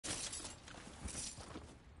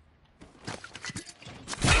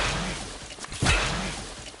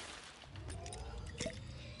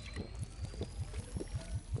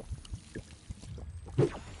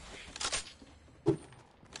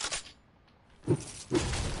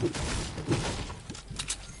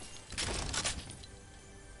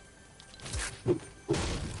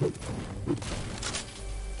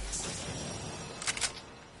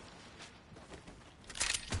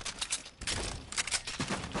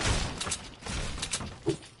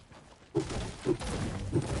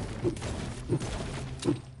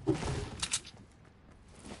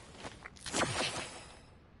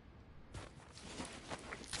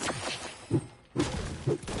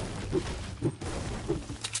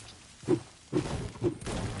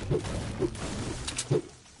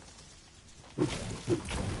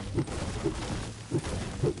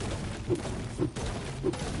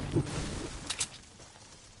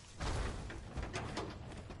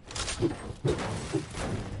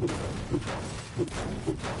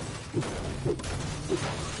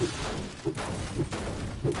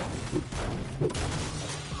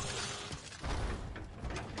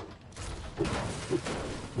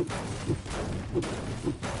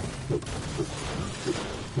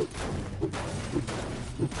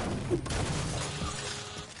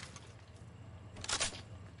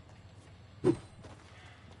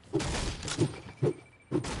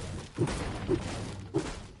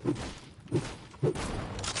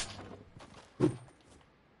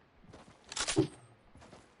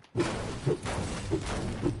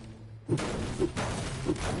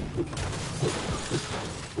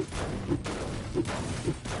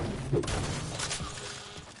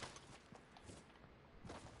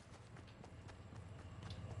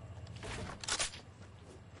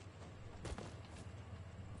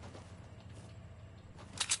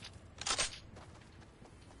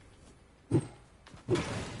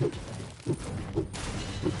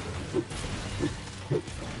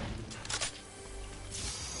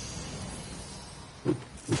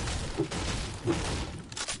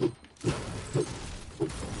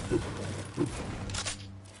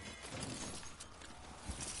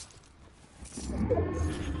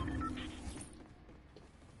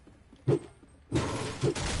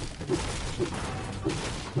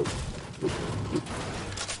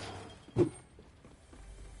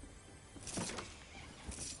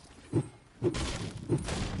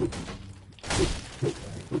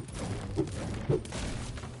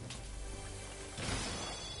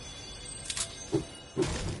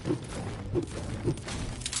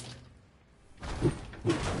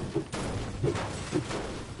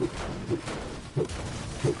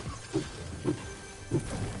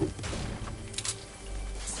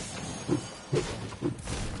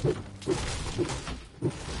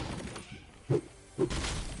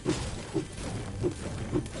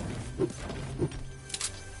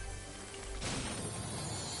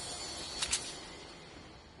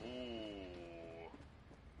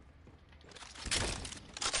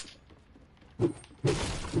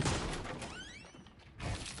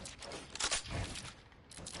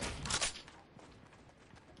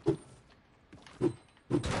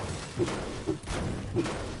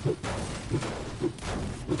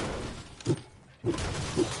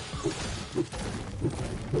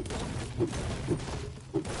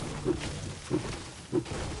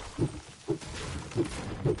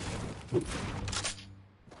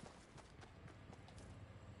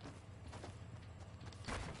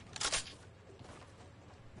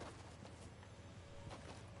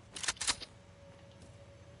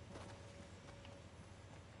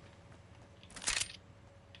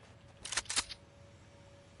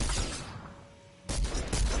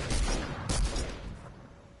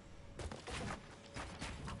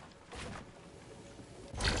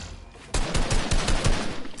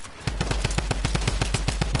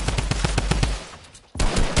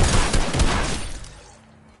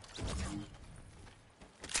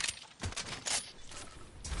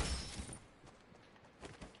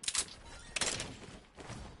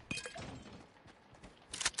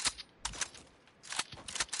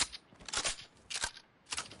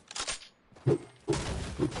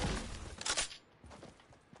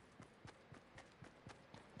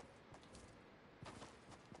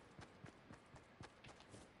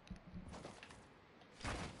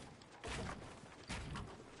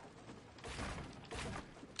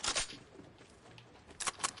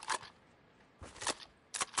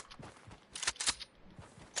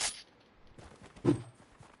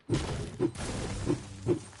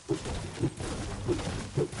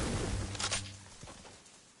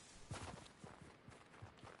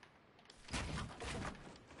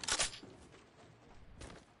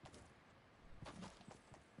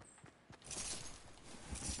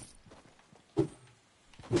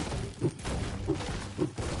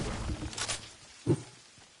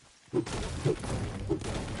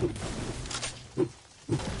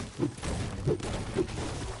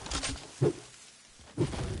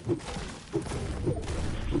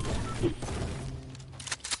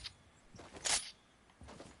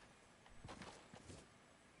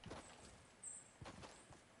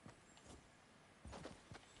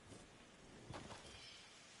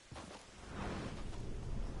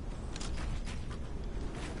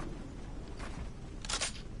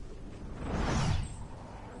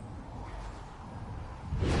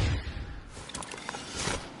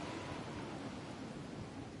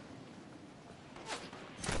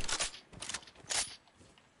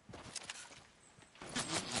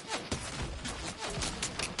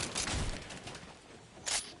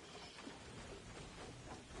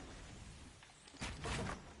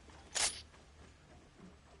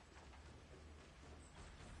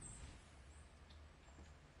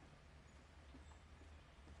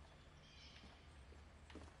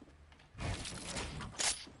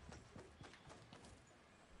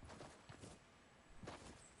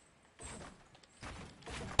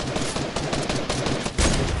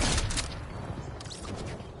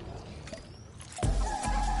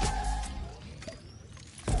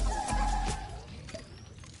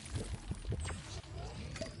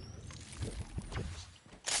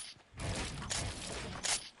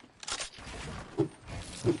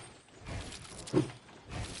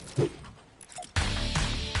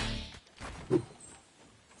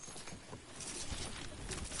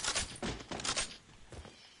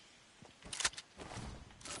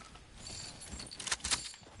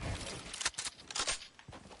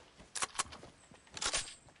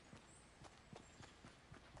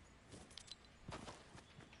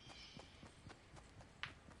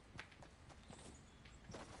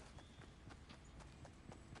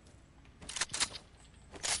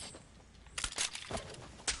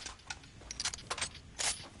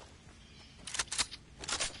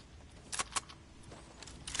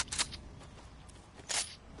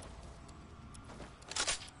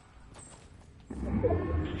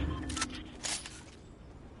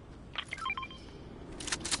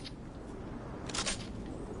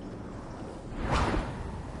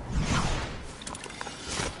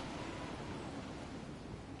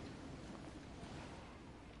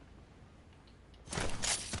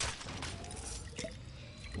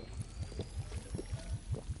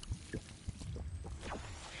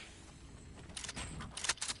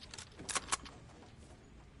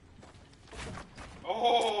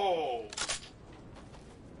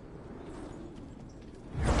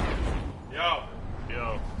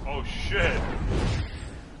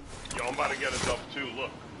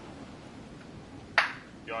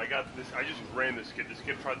I just ran this kid. This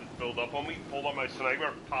kid tried to build up on me, pulled out my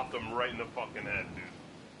sniper, popped him right in the fucking head, dude.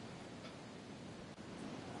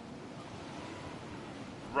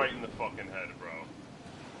 Right in the fucking head, bro.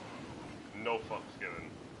 No fucks given.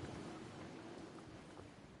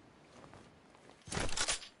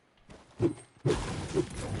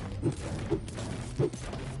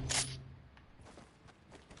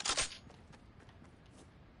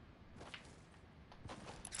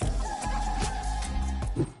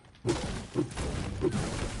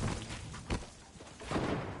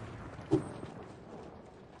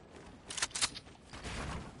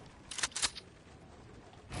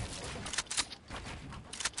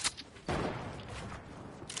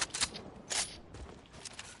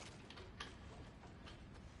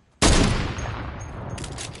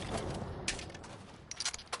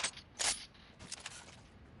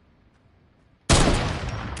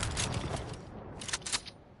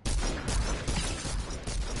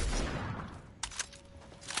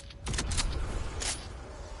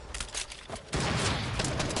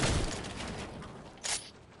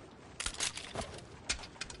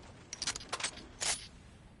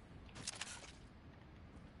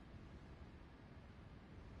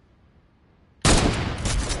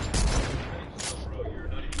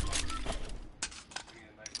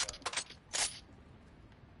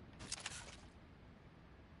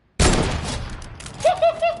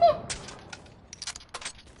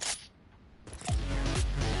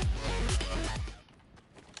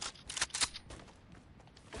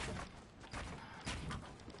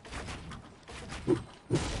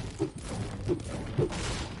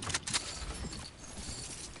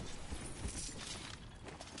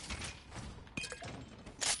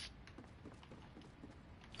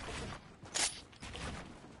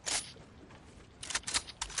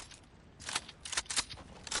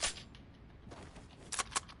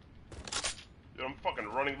 I'm fucking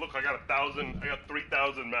running. Look, I got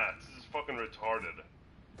 3,000 mats. This is fucking retarded.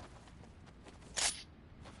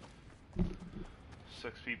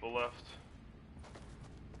 6 people left.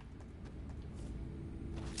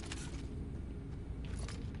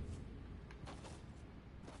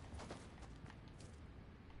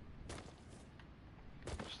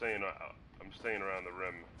 I'm staying around the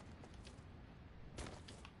rim.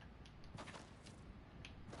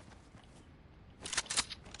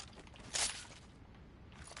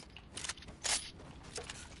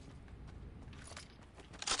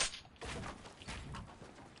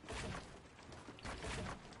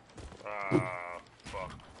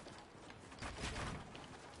 Fuck.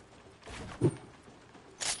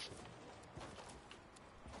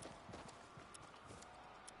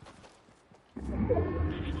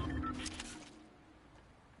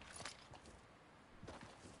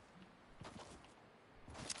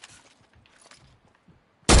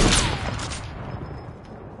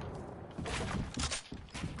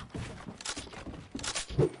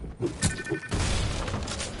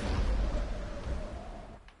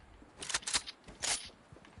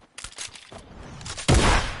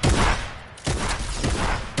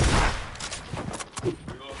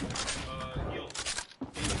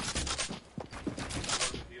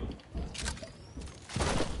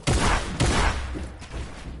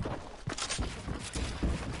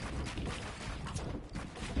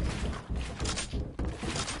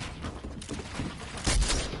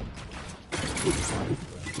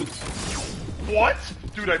 What?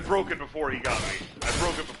 Dude, I broke it before he got me. I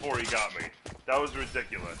broke it before he got me. That was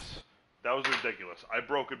ridiculous. That was ridiculous. I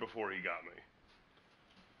broke it before he got me.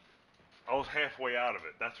 I was halfway out of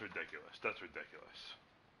it. That's ridiculous. That's ridiculous.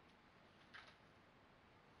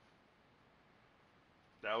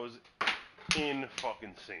 That was fucking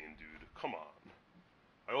insane, dude. Come on.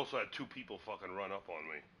 I also had 2 people fucking run up on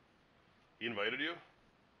me. He invited you?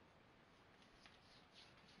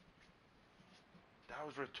 That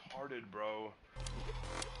was retarded, bro.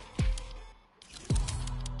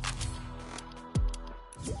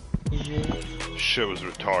 Shit was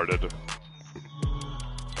retarded.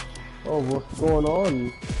 Oh, what's going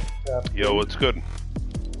on? Yo, what's good?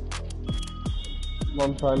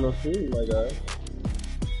 Long time no see, my guy.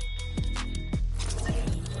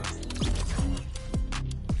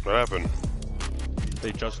 What happened?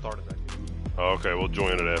 They just started that. Oh, okay, we'll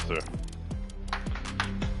join it after.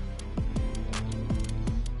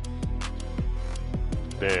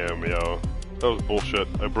 Damn, yo. That was bullshit.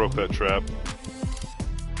 I broke that trap.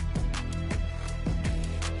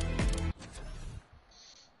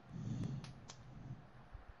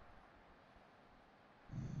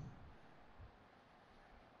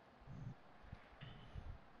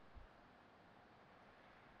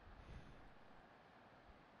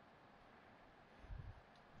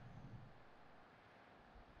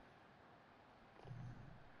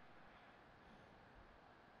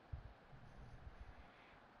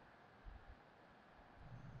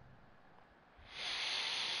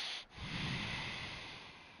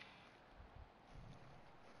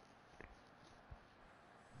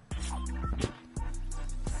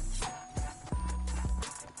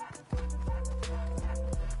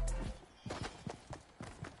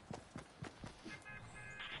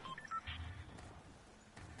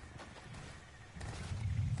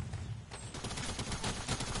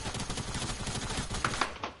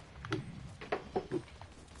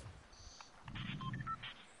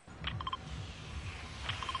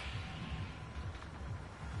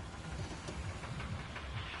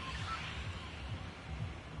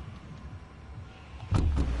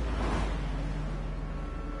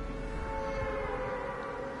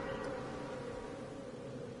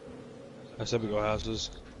 I said we go houses.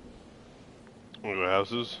 I'm gonna go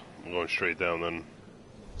houses. I'm going straight down then.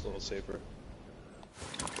 It's a little safer.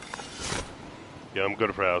 Yeah, I'm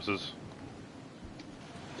good for houses.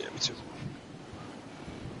 Yeah, me too.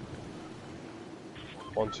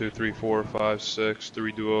 1, 2, 3, 4, 5, 6,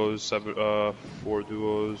 3 duos, 7, 4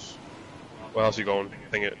 duos. What house are you going?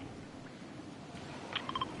 Ping it.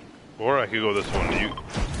 Or I could go this one.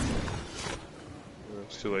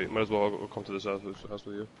 It's too late. Might as well come to this house with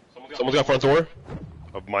you. Someone's got front door?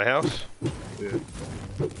 Of my house? Yeah.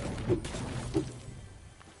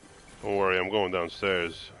 Don't worry, I'm going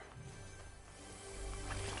downstairs.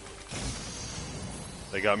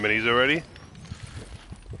 They got minis already?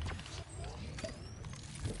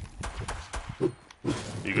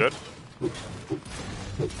 You good?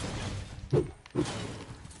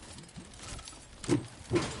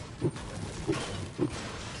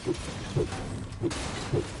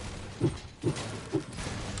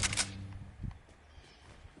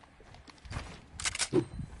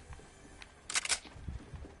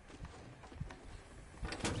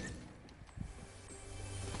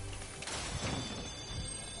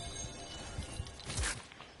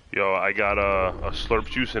 Yo, I got a slurp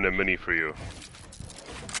juice and a mini for you.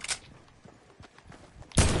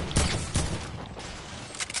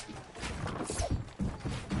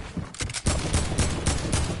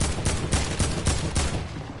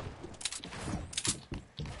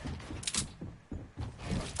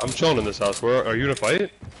 I'm chilling in this house. Where are you in a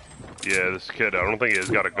fight? Yeah, this kid, I don't think he's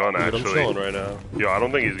got a gun Dude, actually. I'm chilling right now. Yo, I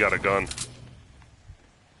don't think he's got a gun.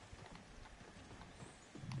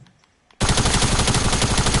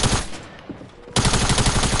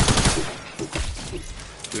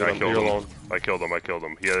 Dude, I killed you're him. alone. I killed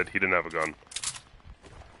him. He didn't have a gun.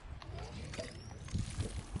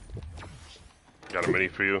 Got a mini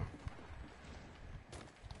for you.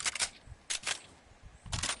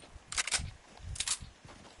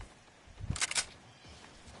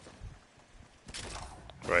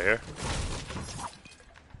 Right here.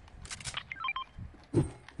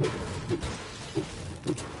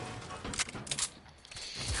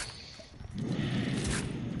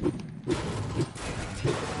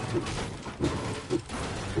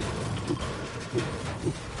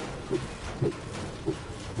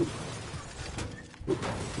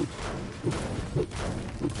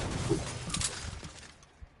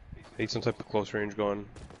 Need some type of close range gun.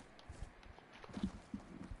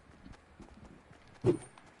 I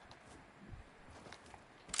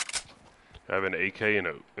have an AK and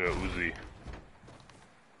a Uzi.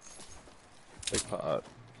 Take pot.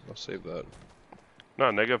 I'll save that. No,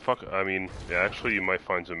 negative. Fuck. I mean, yeah. Actually, you might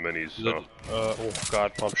find some minis. Is So. it, oh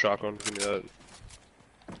god, pump shotgun. Give me that.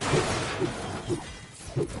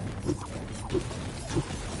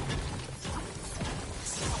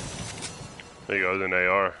 There you go. There's an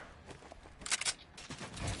AR.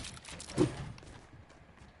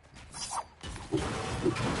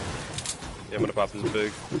 Yeah, I'm gonna pop this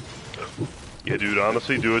big. Yeah, dude.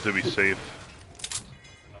 Honestly, do it to be safe.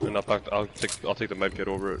 And I'll take the med kit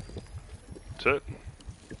over it. That's it.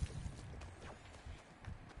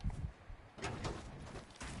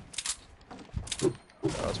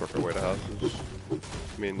 Let's work our way to houses.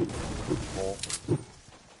 I mean, mall.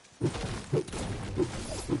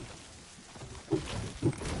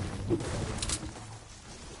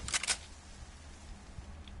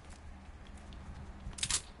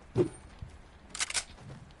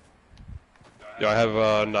 Yeah, I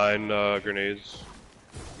have 9 grenades.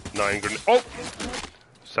 9 grenades. Oh!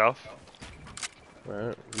 South.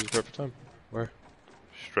 Alright, use perfect time. Where?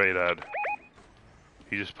 Straight ahead.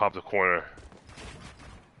 He just popped a corner.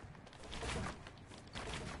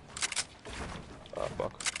 Ah,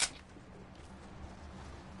 fuck.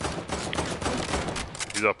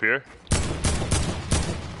 He's up here.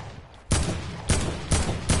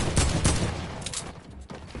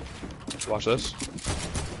 Watch this.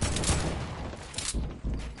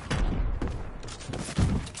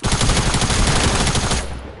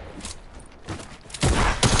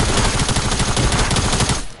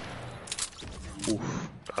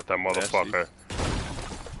 Got that motherfucker.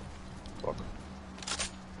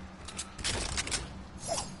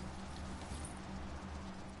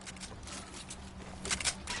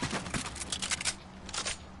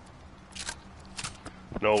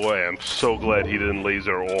 No way. I'm so glad he didn't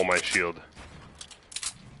laser all my shield.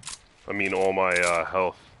 I mean, all my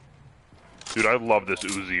health. Dude, I love this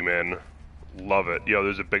Uzi, man. Love it. Yo,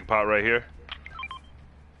 there's a big pot right here.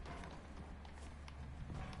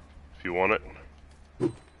 If you want it.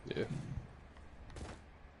 Yeah.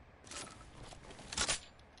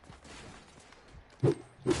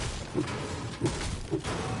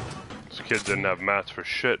 This kid didn't have mats for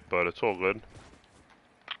shit, but it's all good.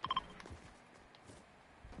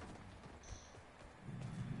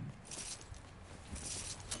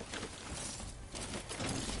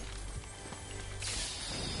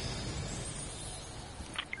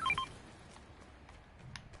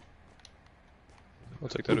 I'll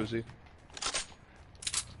take that Uzi.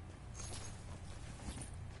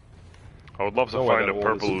 I would love to Oh, I find a got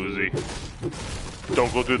purple one. Uzi.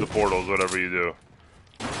 Don't go through the portals, whatever you do.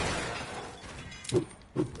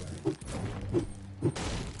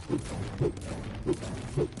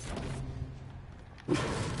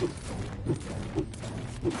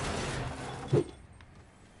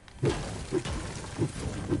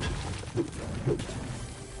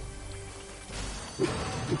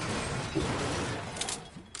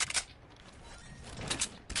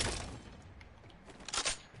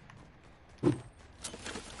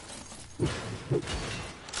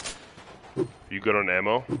 You good on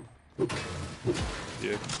ammo?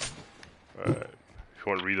 Yeah. Alright. If you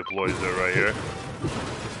want to redeploy, is that right here?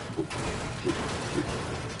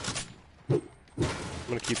 I'm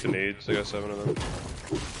gonna keep the nades. I got 7 of them.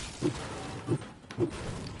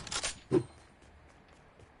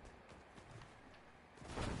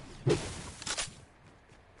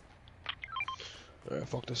 Alright,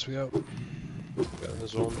 fuck this, we out. Got in the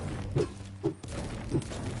zone.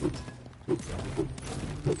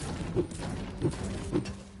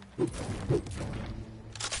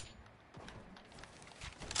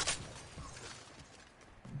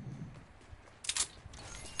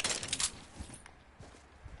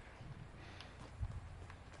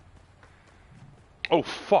 Oh,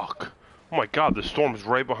 fuck! Oh my god, the storm's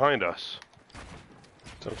right behind us.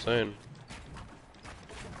 That's what I'm saying.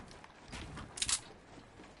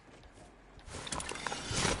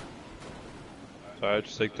 Alright,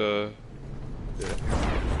 just take the... Yeah.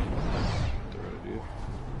 The right idea.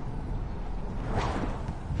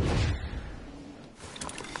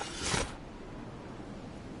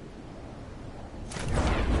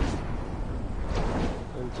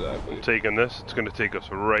 Exactly. I'm taking this, it's gonna take us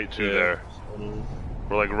right to Yeah. there.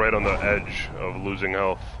 We're like right on the edge of losing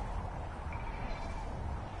health.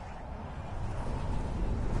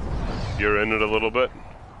 You're in it a little bit?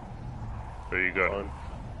 There you go. Fine.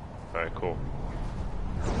 Alright, cool.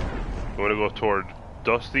 You wanna go toward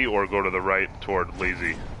Dusty or go to the right toward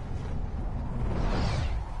Lazy?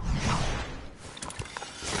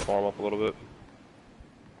 Farm up a little bit.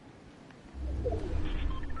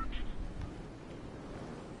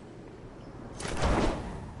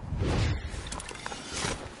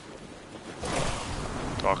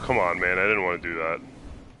 Oh, come on, man. I didn't want to do that.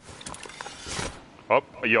 Oh,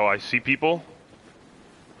 yo, I see people.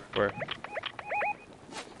 Where?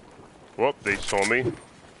 Whoop, they saw me.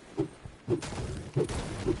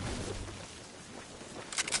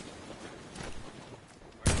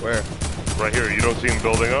 Where? Right here. You don't see them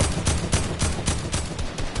building up?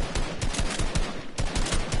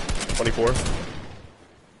 24.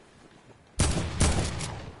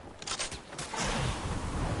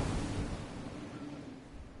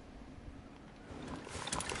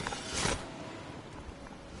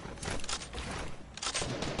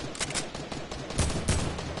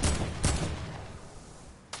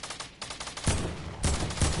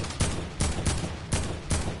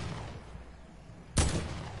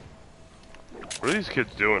 What are these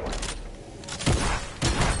kids doing?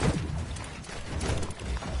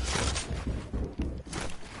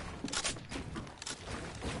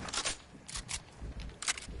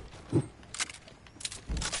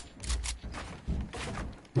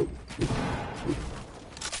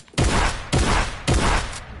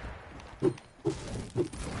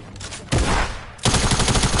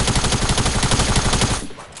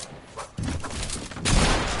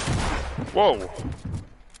 Whoa!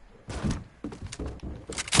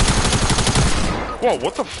 Whoa,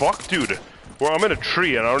 what the fuck, dude? Well, I'm in a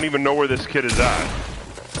tree and I don't even know where this kid is at.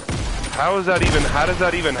 How does that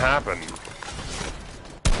even happen?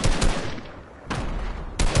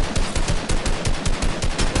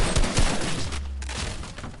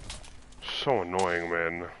 So annoying,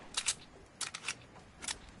 man.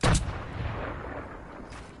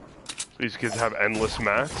 These kids have endless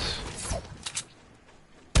mats.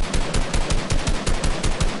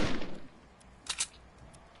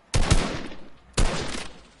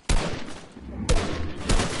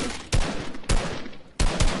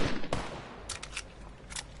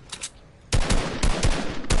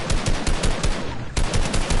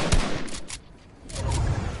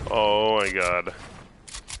 god.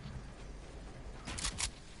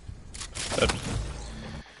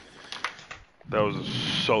 That was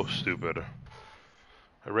so stupid.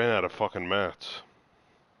 I ran out of fucking mats.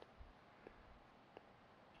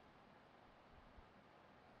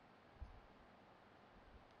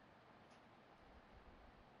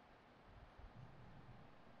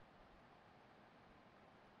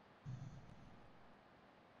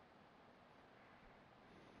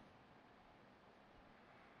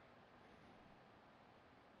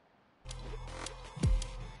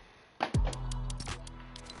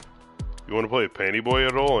 You want to play Panty Boy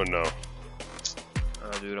at all or no?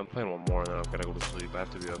 Dude, I'm playing one more and then I'm gonna go to sleep. I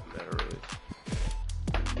have to be up that early.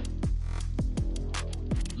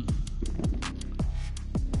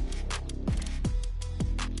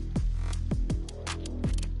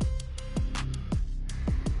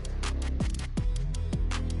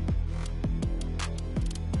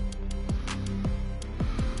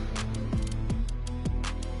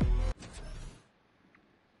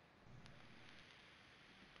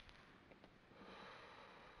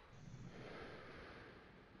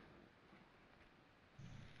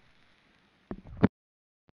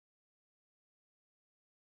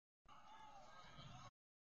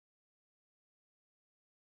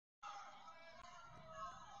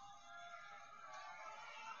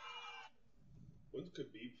 When's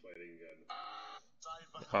Khabib fighting again?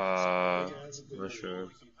 I'm not sure.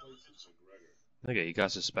 I think he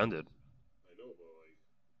got suspended. I know,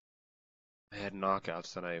 but like... Mad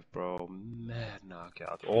knockouts tonight, bro. Mad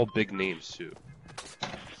knockouts. All big names, too.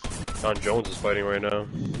 John Jones is fighting right now.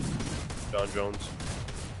 John Jones.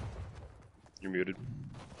 You're muted.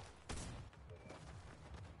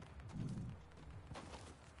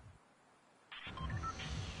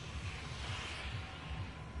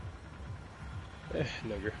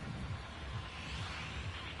 Nigger.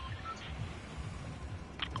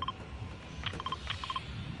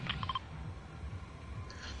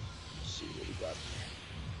 Let's see what we got.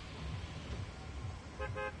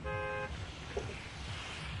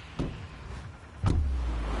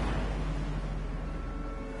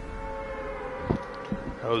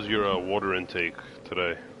 How's your water intake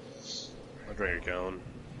today? I drank a gallon.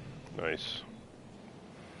 Nice.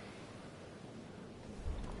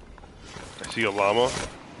 I see a llama. I'm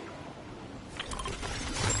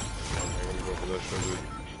gonna go for that shit, dude.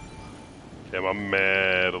 Damn, I'm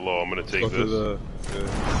mad low. I'm gonna take Go this. through the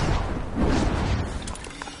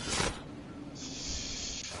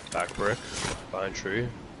back brick, behind tree.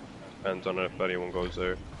 Depends on if anyone goes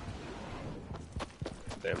there.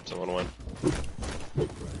 Damn, someone went.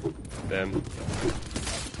 Damn. You're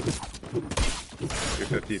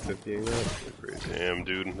 50-50 in that? You're crazy. Damn,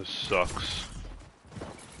 dude, this sucks.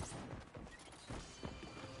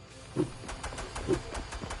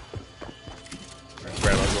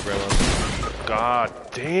 Grandma, go grandma. God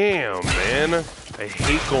damn, man. I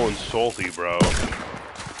hate going salty, bro.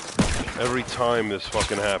 Every time this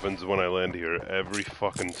fucking happens when I land here. Every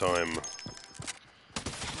fucking time.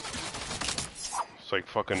 It's like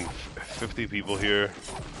fucking 50 people here.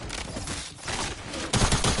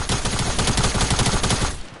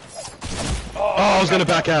 Oh, I was gonna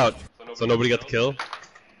back out. So nobody got the kill?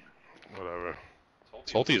 Whatever.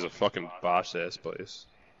 Salty is a fucking boss ass place.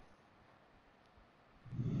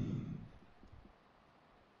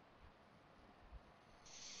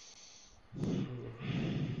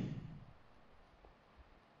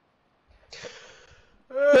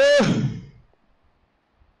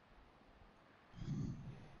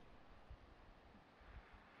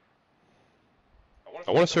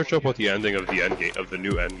 I want to search up what the ending of the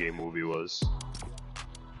new Endgame movie was.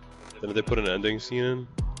 Didn't they put an ending scene in?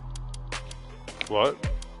 What?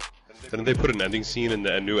 Didn't they put an ending scene in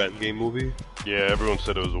the new Endgame movie? Yeah, everyone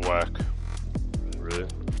said it was a whack. Really?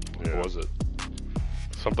 Yeah. What was it?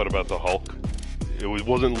 Something about the Hulk. It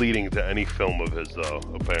wasn't leading to any film of his, though,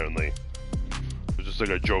 apparently. It was just like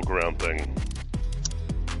a joke around thing.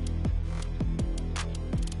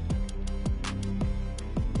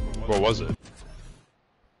 What was it?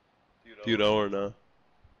 Do you know or no?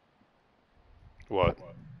 What?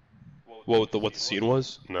 What the scene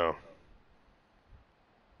was? No.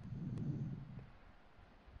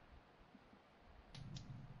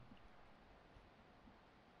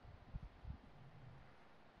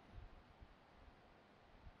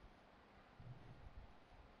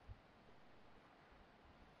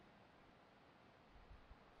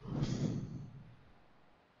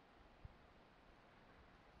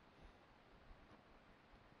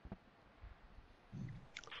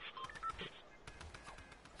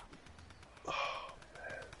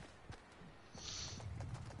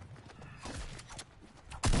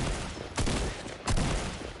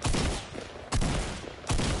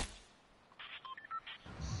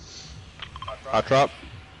 Hot drop.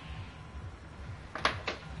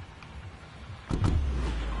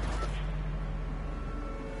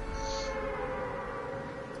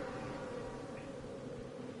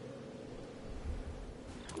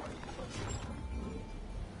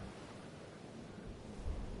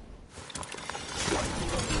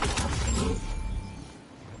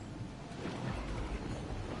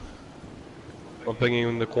 I'm thinking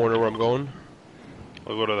in the corner where I'm going.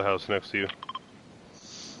 I'll go to the house next to you.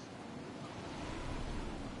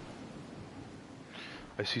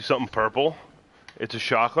 I see something purple. It's a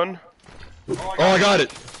shotgun. Oh, I got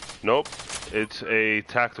it! Nope. It's a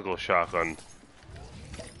tactical shotgun.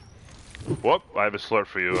 Whoop, I have a slurp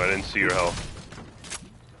for you. I didn't see your health.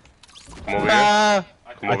 Come over here. Ah!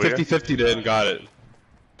 Come I over here. 50-50'd it and got it.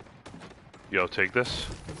 Yo, take this.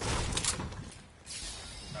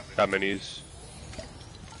 Got minis.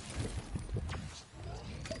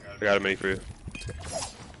 I got a mini for you.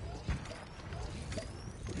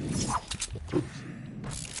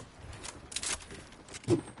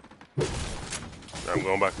 I'm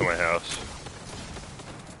going back to my house.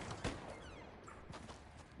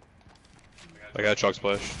 I got a chalk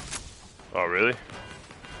splash. Oh, really?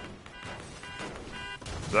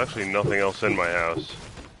 There's actually nothing else in my house.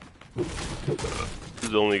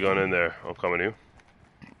 There's the only gun in there. I'm coming to you.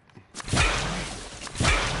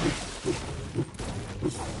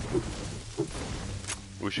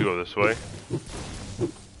 We should go this way.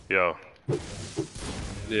 Yo.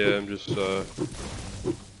 Yeah, I'm just, Oh,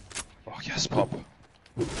 yes, pump.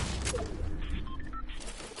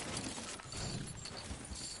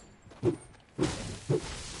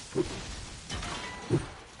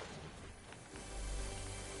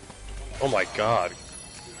 Oh my god.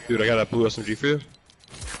 Dude, I got a blue SMG for you.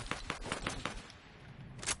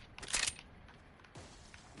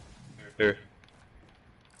 Here.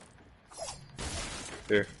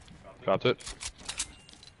 Here. Dropped it.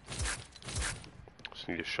 Just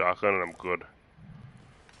need a shotgun and I'm good.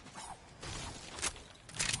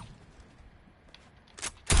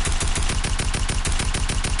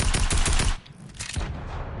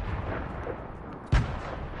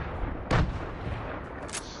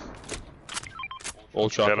 Old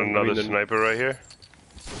Got shotgun. another green sniper right here.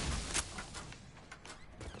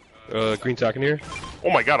 green tack in here. Oh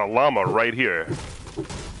my god, a llama right here.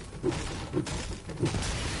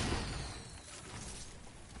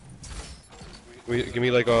 Give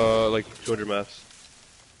me like 200 mats.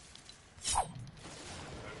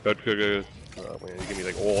 Good, good, good. Oh man, you give me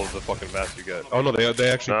like all of the fucking mats you get. Oh no, they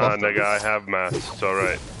actually Nah, buffed them. nigga, I have mats. It's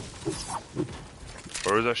alright.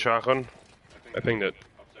 Where is that shotgun? I pinged it.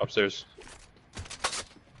 Upstairs.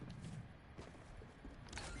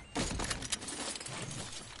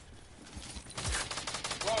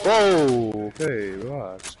 Whoa! Okay,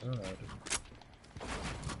 relax. God.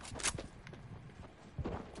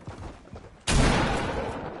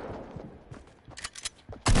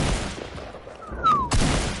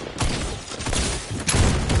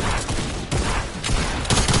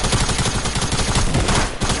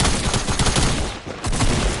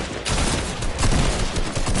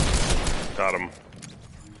 Got him.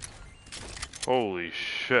 Holy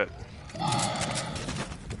shit.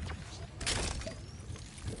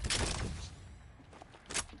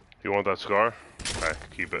 You want that scar? Alright,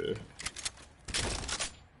 keep it.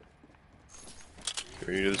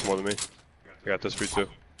 Here, you need this more than me. I got this for you too.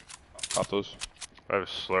 Pop those. I have a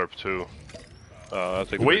slurp too. I'll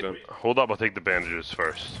take the Wait, big hold up, I'll take the bandages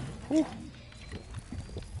first. Alright,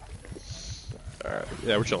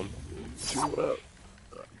 yeah, we're chilling.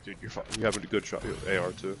 Dude, you're fine. You have a good shot. You have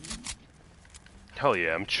AR too. Hell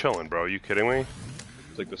yeah, I'm chilling, bro. Are you kidding me?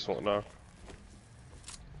 Take this one now.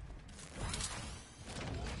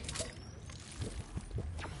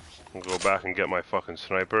 I'll go back and get my fucking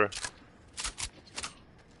sniper.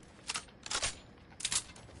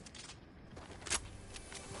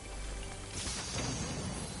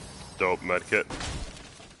 Dope medkit.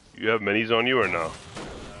 You have minis on you or no?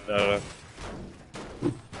 No.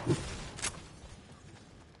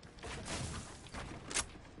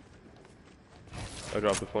 I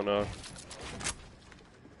dropped the phone now.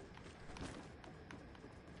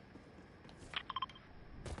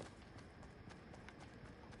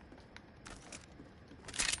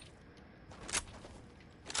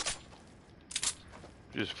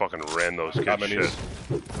 You just fucking ran those Got kids minis.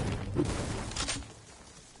 shit.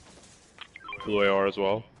 Blue AR as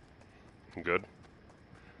well. Good.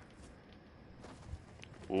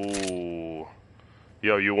 Ooh.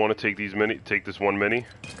 Yo, you want to take these mini? Take this one mini?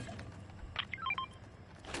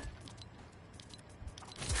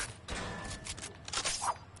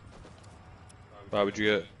 How would you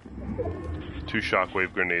get? 2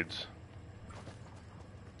 shockwave grenades.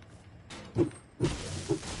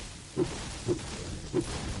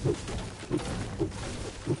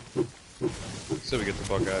 So we get the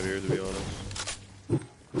fuck out of here, to be honest.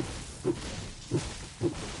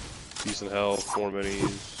 Decent health, 4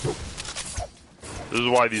 minis. This is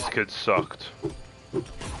why these kids sucked.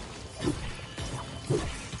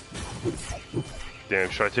 Damn,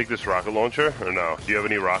 should I take this rocket launcher or no? Do you have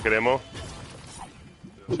any rocket ammo?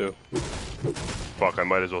 2. Fuck, I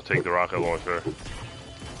might as well take the rocket launcher.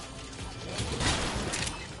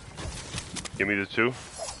 Give me the 2.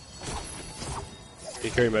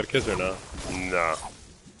 You carry medkits or no? Nah.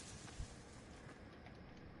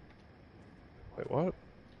 Wait, what?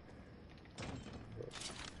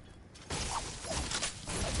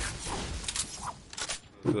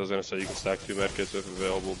 I was gonna say you can stack 2 medkits if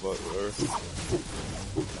available, but whatever.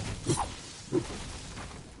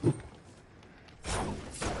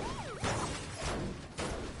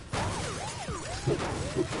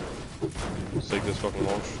 Let's take this fucking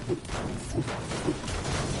launch.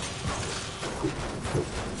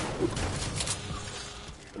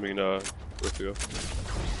 I mean, where to go?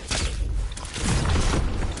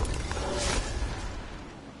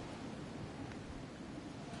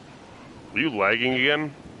 Are you lagging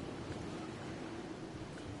again?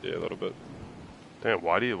 Yeah, a little bit. Damn,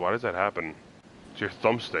 why does that happen? It's your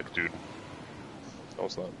thumbstick, dude. No,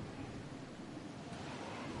 it's not.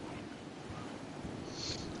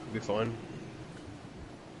 Be fine.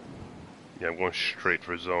 Yeah, I'm going straight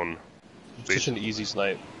for zone. It's such an easy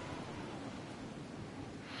snipe.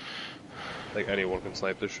 Like anyone can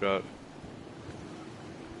snipe this shot.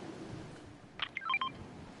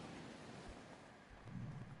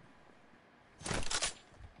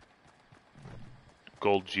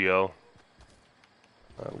 Gold GL.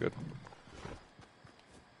 I'm good.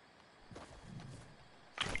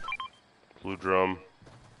 Blue drum.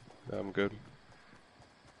 I'm good.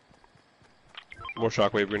 More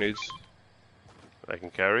shockwave grenades. I can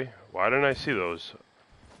carry? Why didn't I see those?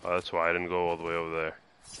 Oh, that's why I didn't go all the way over there.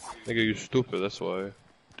 Nigga, you stupid, that's why.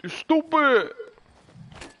 You stupid!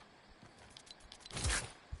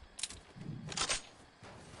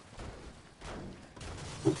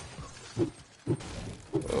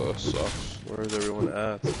 Oh, sucks. Where is everyone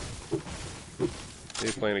at?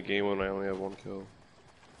 They playing a game when I only have 1 kill.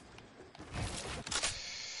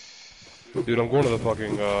 Dude, I'm going to the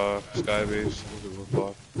fucking sky base. I don't give a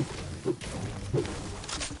fuck.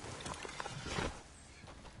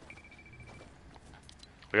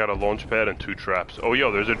 I got a launch pad and 2 traps. Oh, yo,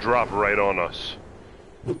 there's a drop right on us.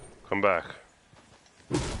 Come back.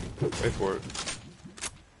 Wait for it.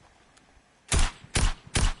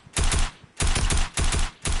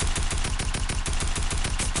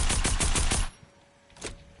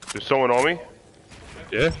 There's someone on me?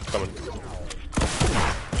 Yeah, coming.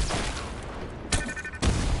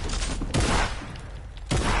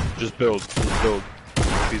 Just build. Just build.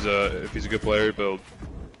 If he's a good player, build.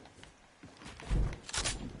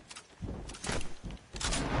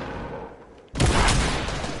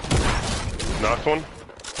 Knocked one.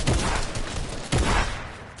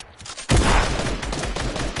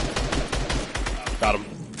 Got him.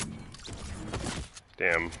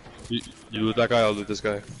 Damn. You loot that guy, I'll loot this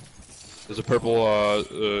guy. There's a purple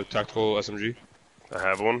tactical SMG. I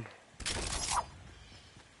have one.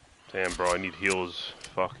 Damn, bro, I need heals.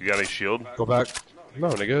 Fuck, you got any shield? Go back. No,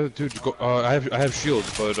 nigga, dude. Go, I have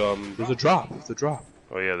shields, but there's a drop. It's a drop.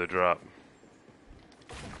 Oh yeah, the drop.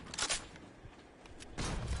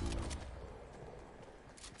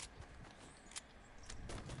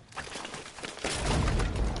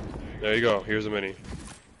 There you go. Here's a mini.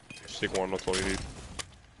 Just take 1. That's all you need.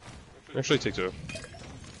 Actually, take 2.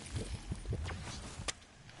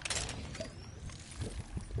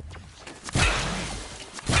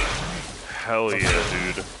 Hell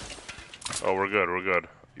yeah, dude. Oh, we're good, we're good.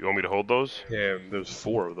 You want me to hold those? Yeah, there's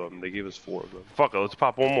 4 of them. They gave us 4 of them. Fuck it, let's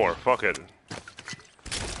pop one more. Fuck it.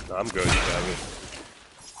 Nah, I'm good. You can have it.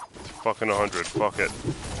 It's fucking 100. Fuck it.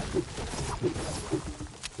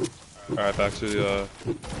 Alright, back to the,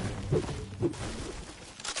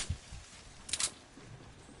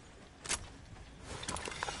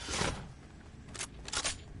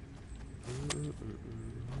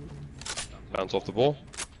 bounce off the ball.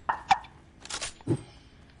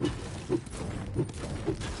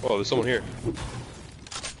 Oh, there's someone here.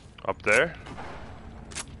 Up there?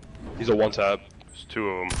 He's a 1-tap. There's 2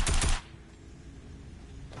 of them.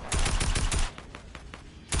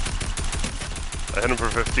 I hit him for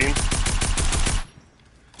 15.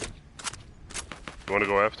 You wanna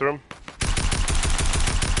go after him?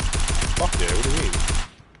 Fuck yeah, what do you mean?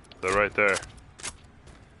 They're right there.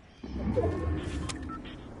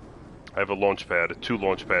 I have a launch pad, 2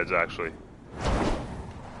 launch pads actually.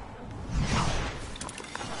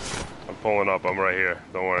 I'm pulling up. I'm right here.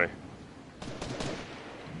 Don't worry.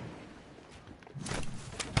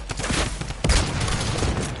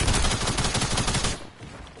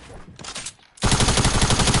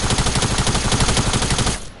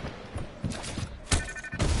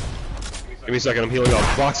 Give me a second, I'm healing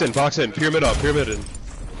up. Box in, pyramid up, pyramid in.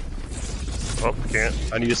 Oh, can't.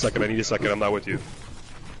 I need a second, I'm not with you.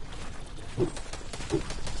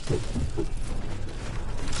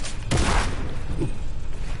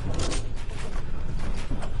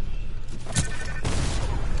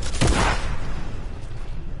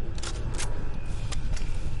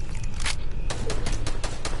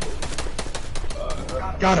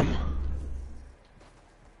 Got him!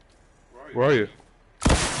 Where are you?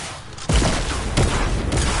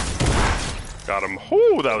 Got him.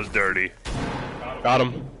 Ooh, that was dirty. Got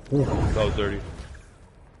him. Ooh, that was dirty.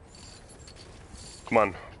 Come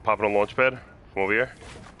on, pop it on launch pad. Come over here.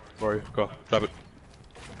 Where are you? Go. Drop it.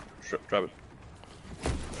 Drop it.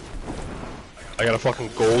 I got a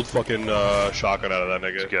fucking gold fucking shotgun out of that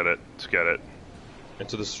nigga. Let's get it. Let's get it.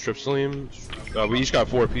 Into the strip salim. We each got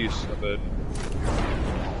 4 apiece. I bet.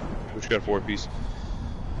 We each got 4 apiece.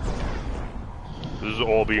 This is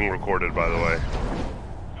all being recorded, by the way.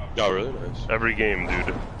 Oh, really? Nice. Every game,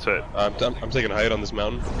 dude. That's it. I'm taking height on this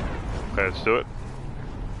mountain. Okay, let's do it.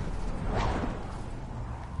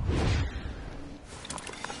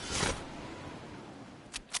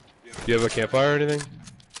 Do you have a campfire or anything?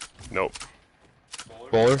 Nope.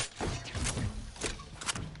 Bowler?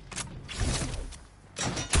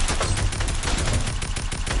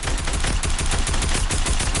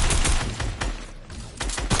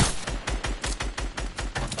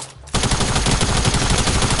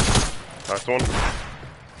 Last one.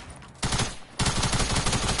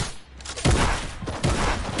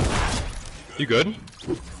 You good?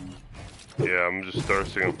 Yeah, I'm just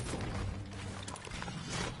thirsting him.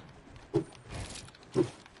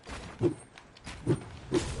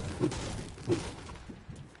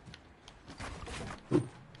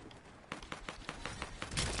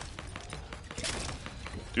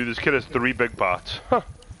 Dude, this kid has 3 big pots. Huh.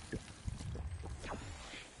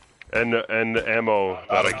 And ammo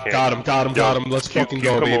that I can't. Got him. Let's fucking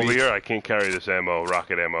go, come baby. over here. I can't carry this ammo,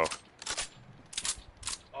 rocket ammo.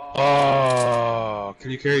 Oh, can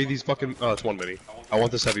you carry these fucking? Oh, it's 1 mini. I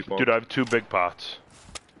want this heavy pump. Dude, I have 2 big pots.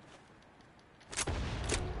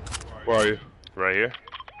 Where are you? Right here.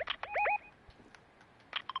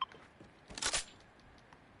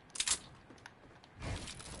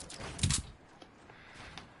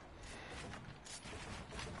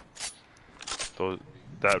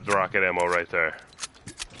 That rocket ammo right there.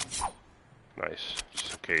 Nice.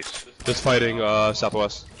 Just in case. Just fighting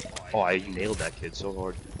southwest. Oh, I nailed that kid so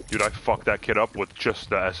hard. Dude, I fucked that kid up with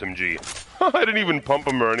just the SMG. I didn't even pump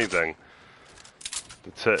him or anything.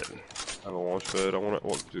 That's it. I have a launch pad. I want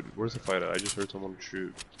to. Dude, where's the fight at? I just heard someone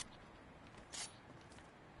shoot.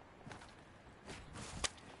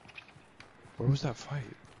 Where was that fight?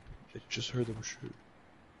 I just heard them shoot.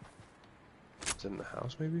 Is it in the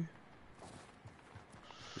house, maybe?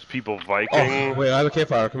 There's people Viking. Oh, wait, I have a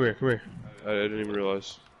campfire. Come here. I didn't even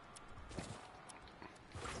realize.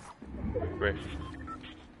 Wait.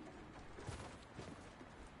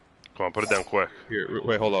 Come on, put it down quick. Here,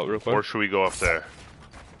 wait, hold on, real quick. Or should we go up there?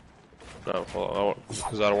 No, hold on,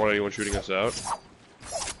 because I don't want anyone shooting us out.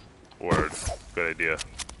 Word. Good idea.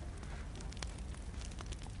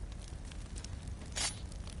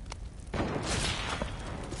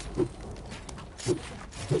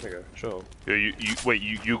 Okay, show. Yeah, wait,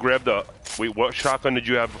 you grabbed the... Wait, what shotgun did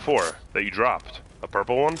you have before that you dropped? A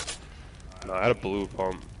purple one? No, I had a blue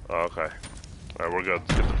pump. Oh, okay. Alright, we're good.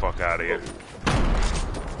 Let's get the fuck out of here.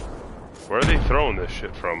 Where are they throwing this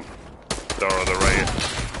shit from? Down on the right.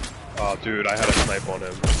 Oh, dude, I had a snipe on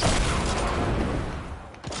him.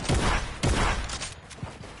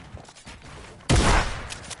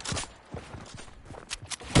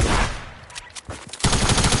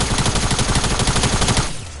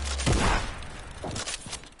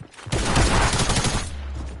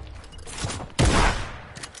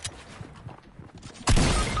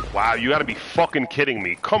 Wow, you gotta be fucking kidding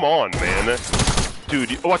me. Come on, man.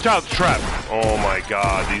 Dude, watch out, trap. Oh my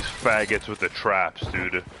god, these faggots with the traps,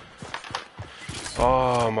 dude.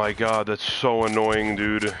 Oh my god, that's so annoying,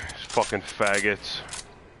 dude. These fucking faggots.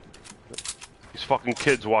 These fucking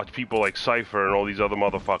kids watch people like Cypher and all these other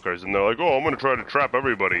motherfuckers, and they're like, oh, I'm gonna try to trap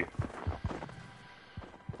everybody.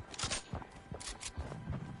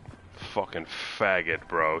 Fucking faggot,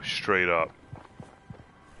 bro. Straight up.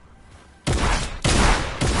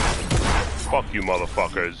 Fuck you,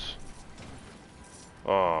 motherfuckers.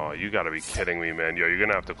 Oh, you gotta be kidding me, man. Yo, you're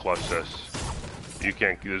gonna have to clutch this. You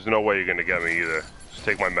can't. There's no way you're gonna get me either. Just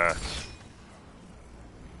take my mats.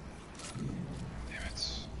 Damn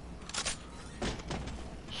it.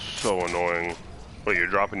 So annoying. Wait, you're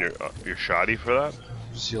dropping your shoddy for that?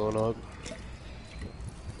 Sealing up.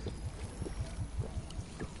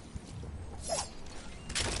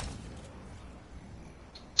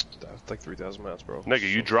 That's like 3,000 mats, bro. Nigga,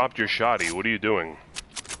 you dropped your shoddy. What are you doing?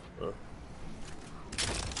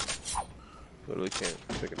 Literally can't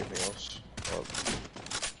pick anything else up.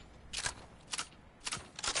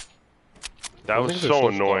 That was so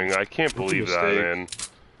annoying. I can't believe that, man.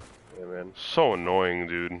 Yeah, man. So annoying,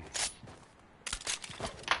 dude.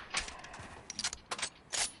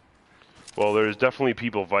 Well, there's definitely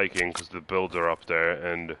people Viking because the builds are up there,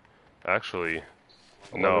 and actually,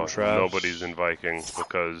 no, nobody's in Viking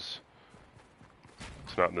because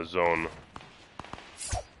it's not in the zone.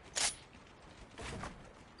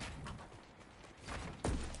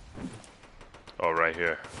 Oh, right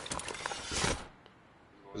here.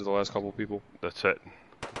 This is the last couple people. That's it.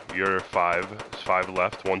 You're 5. There's 5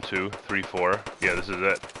 left. 1, 2, 3, 4. Yeah, this is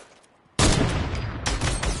it.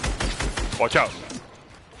 Watch out.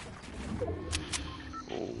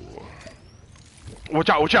 Ooh. Watch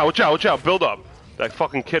out, watch out, watch out, watch out. Build up. That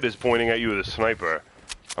fucking kid is pointing at you with a sniper.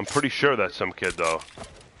 I'm pretty sure that's some kid, though.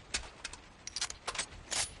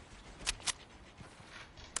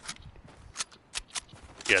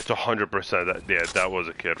 Yeah, it's 100% that. Yeah, that was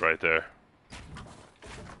a kid right there.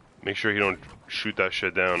 Make sure you don't shoot that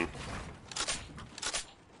shit down.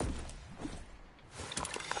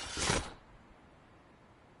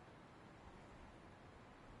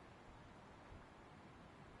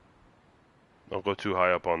 Don't go too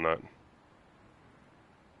high up on that.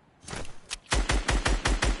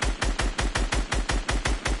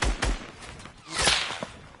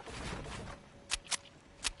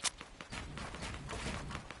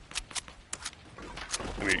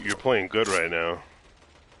 I mean, you're playing good right now.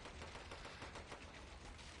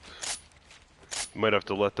 You might have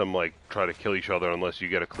to let them, like, try to kill each other unless you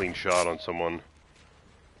get a clean shot on someone.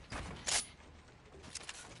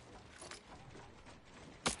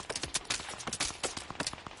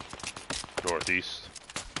 Northeast.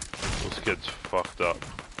 This kid's fucked up.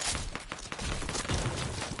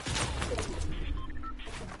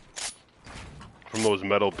 From those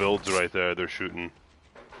metal builds right there, they're shooting.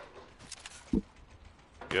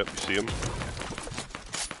 Yep, you see him?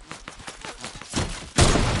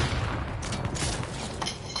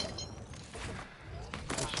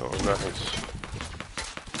 So nice.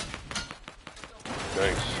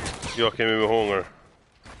 Nice. Jag är med hunger.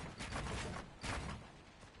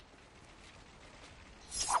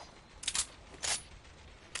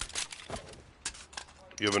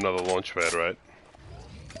 You have another launch pad, right?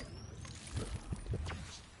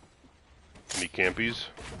 Any campies?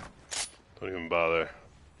 Don't even bother.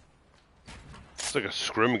 It's like a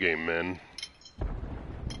scrim game, man.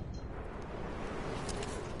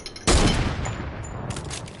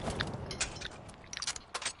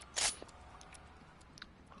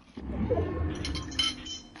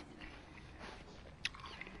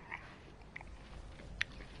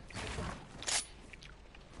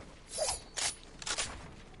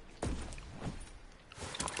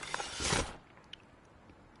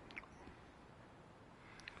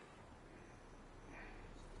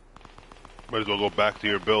 Might as well go back to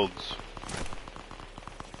your builds.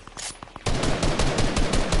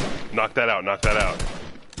 Knock that out, knock that out.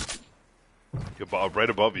 Right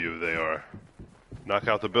above you, they are. Knock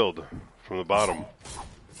out the build from the bottom.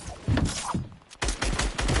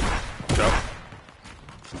 Yep.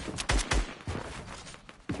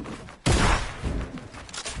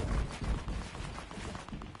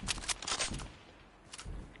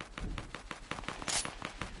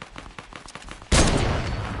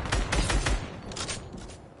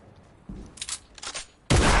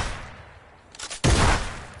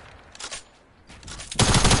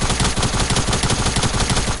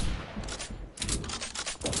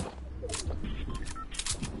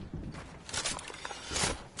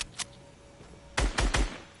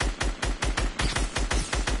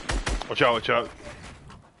 Watch out, watch out.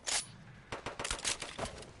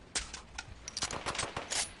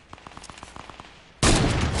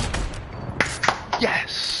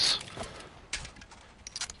 Yes!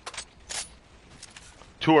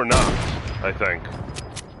 2 are knocked, I think.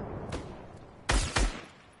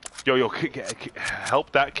 Yo,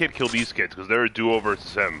 help that kid kill these kids, because they're a duo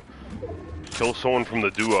versus him. Kill someone from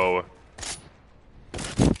the duo.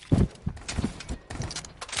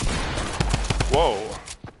 Whoa.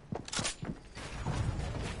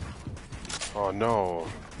 Oh no.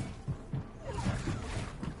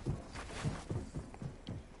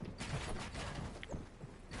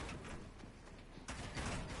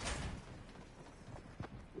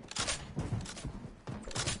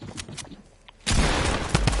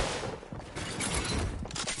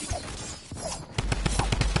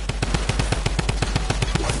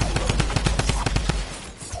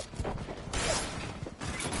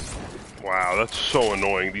 that's so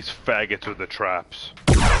annoying. These faggots with the traps.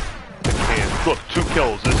 I can't. Look, 2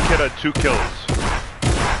 kills. This kid had 2 kills.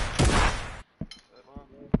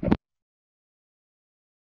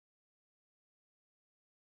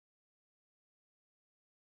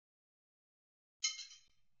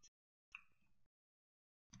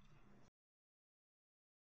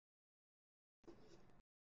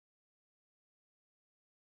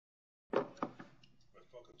 My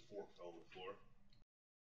fucking fork fell on the floor.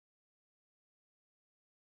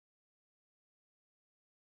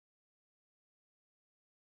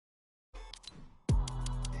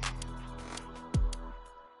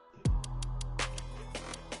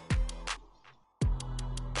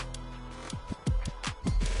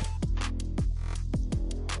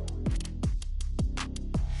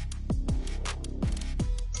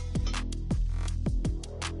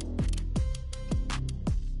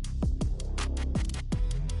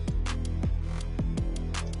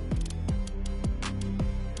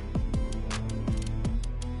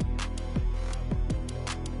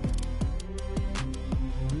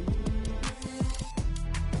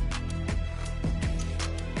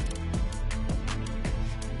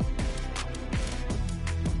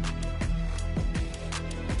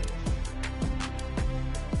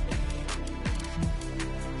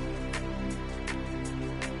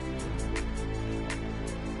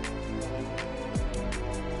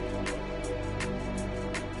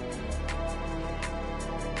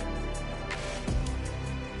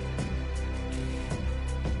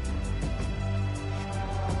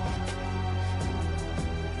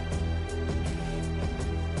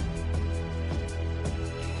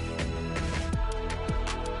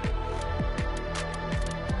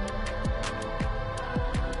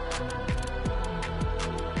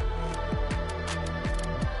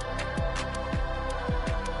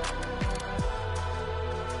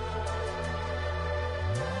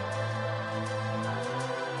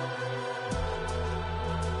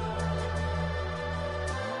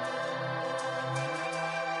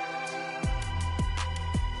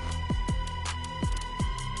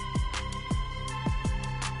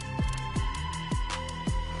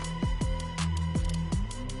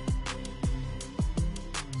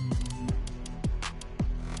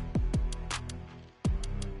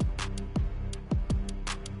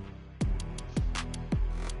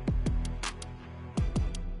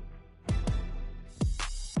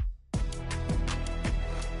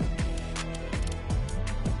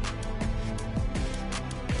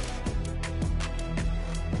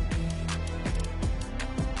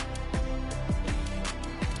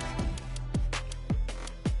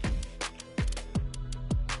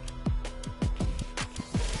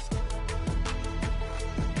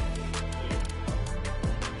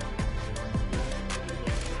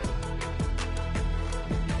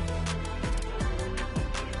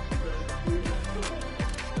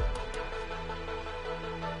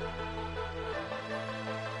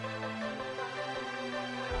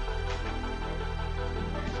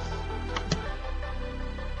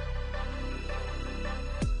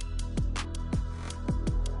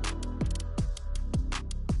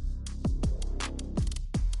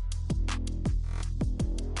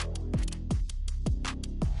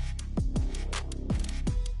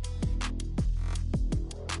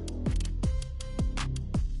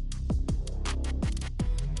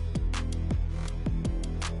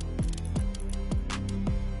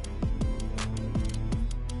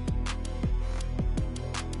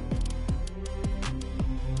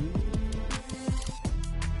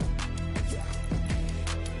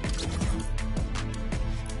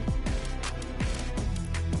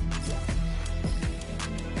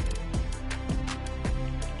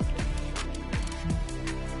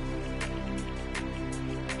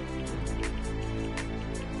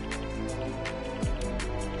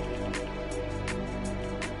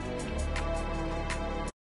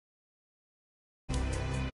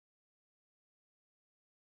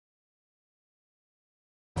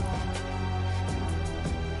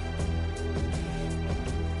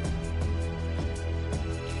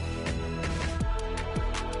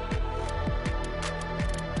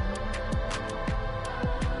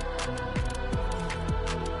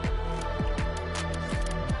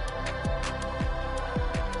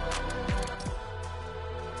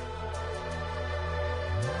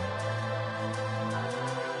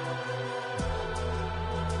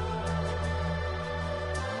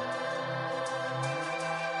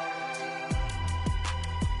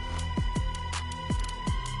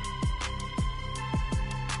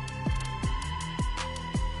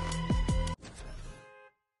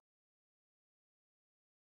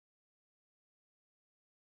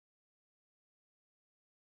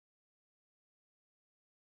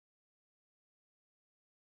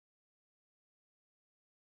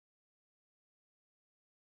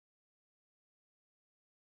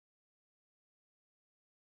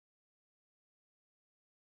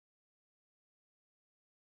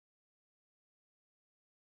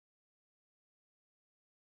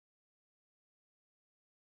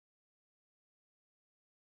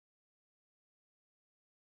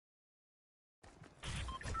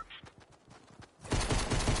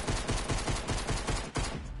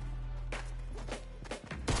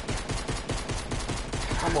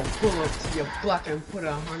 gonna pull up to your block and put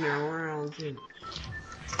 100 rounds in.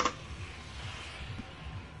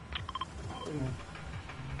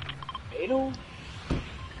 Fatal?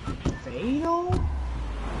 Fatal?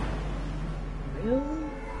 Really?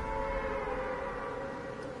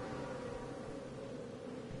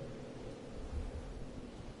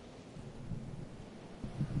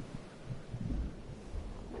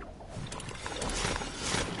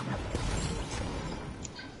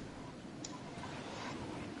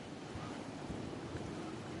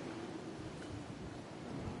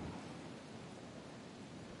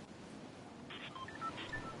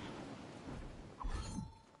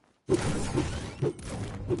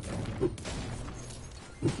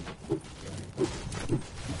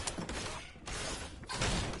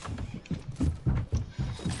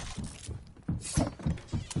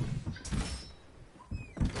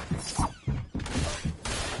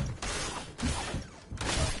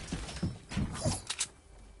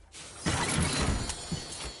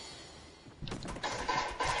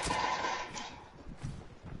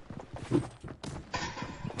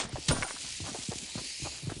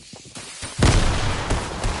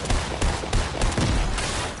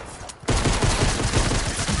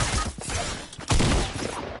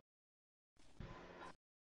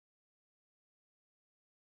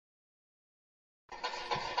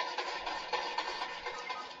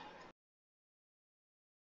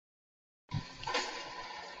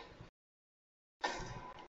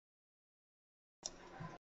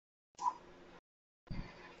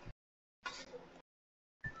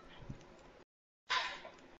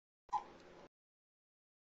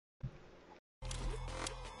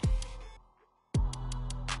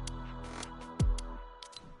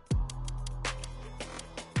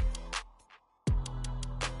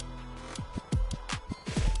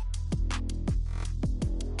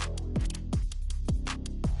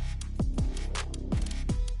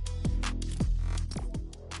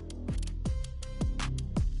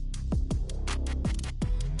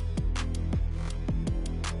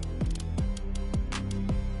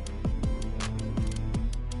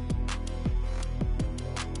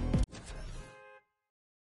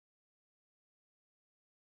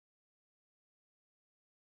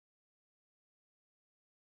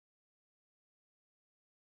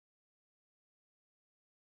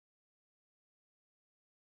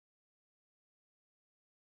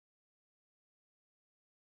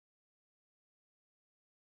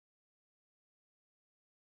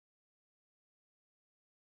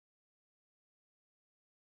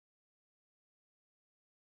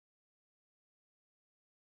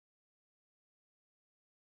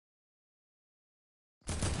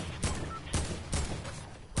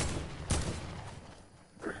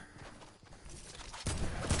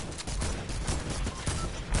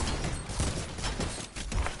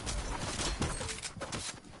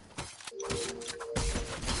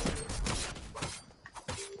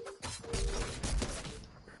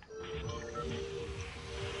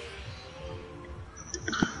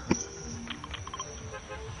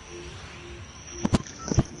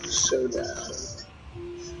 Showdown.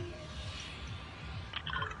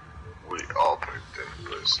 We all picked different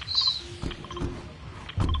places.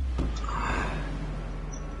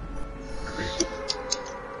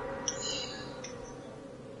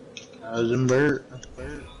 How's it, Bert?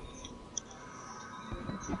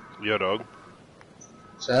 Yo, dog.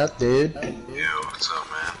 What's up, dude? Yo, what's up,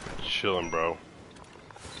 man? Chilling, bro.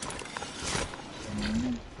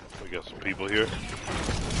 We got some people here.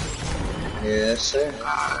 Yes, sir.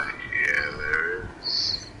 Yeah, there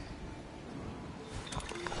is.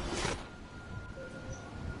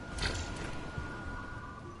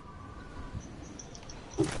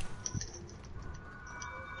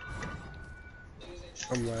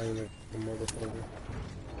 I'm lying like a motherfucker.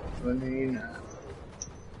 29.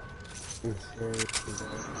 Oh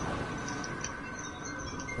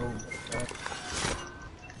my god.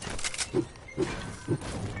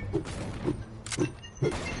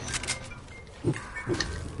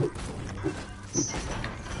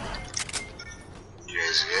 You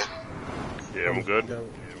guys good? Yeah, I'm good. No.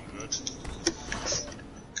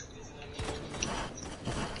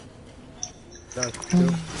 That's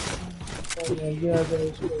true. Oh my god, that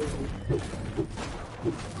was crazy.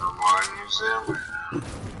 No more museum.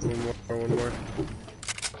 One more.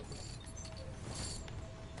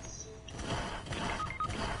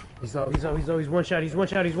 He's one shot, he's one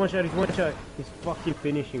shot. He's fucking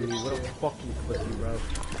finishing me. What a fucking pussy, bro.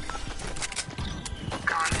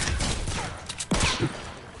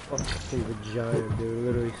 Fucking vagina, dude.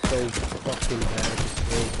 Literally so fucking bad.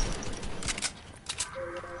 Dude.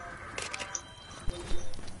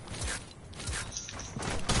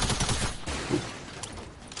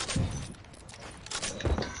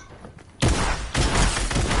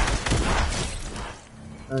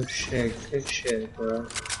 Oh shit, good shit, bro.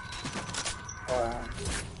 Wow.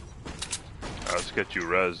 Let's get you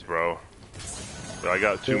res, bro. I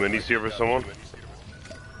got 2 minis here for someone.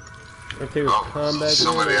 I think it's combat.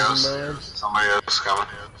 Somebody else. Somebody else coming.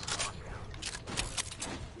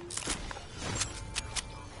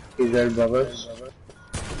 He's right above us.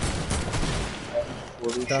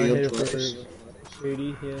 40 Down here shield for twice.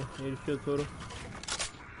 80, yeah, 80 shield total.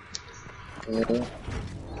 Yeah.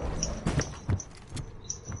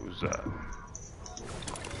 Who's that?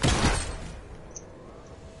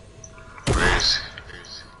 Where is he?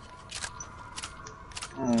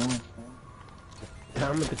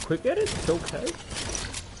 Tom with the quick edit? It's okay.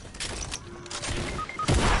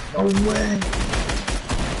 No way.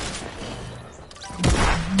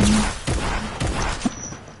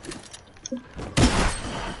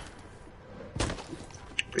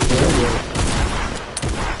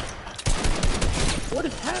 What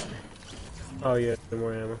is happening? Oh yeah,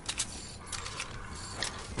 more ammo.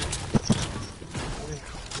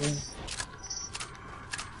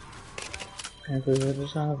 Can't believe it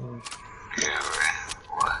is happening.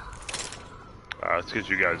 Let's get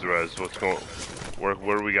you guys res. What's going? Where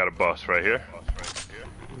do we got a bus right here?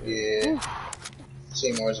 Yeah.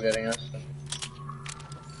 Seymour's getting us.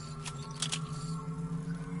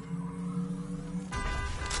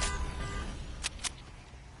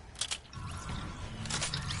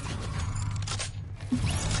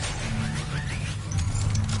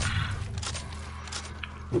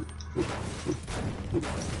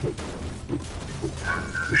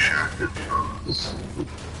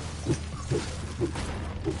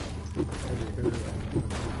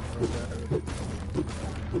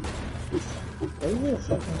 Where you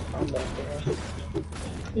fucking combat, bro?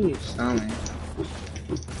 Please, tell me.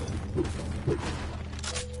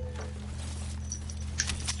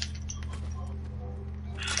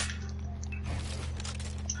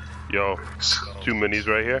 Yo, 2 minis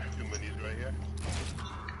right here.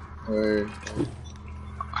 Word.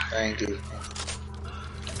 Thank you.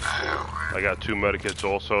 I got 2 medikits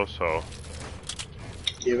also, so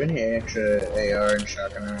Do you have any extra AR and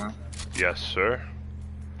shotgun ammo? yes, sir.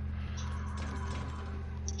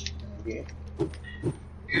 Yeah. Yeah,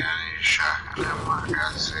 you shotgun him. I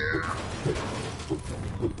got zero.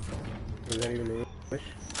 Is that even English?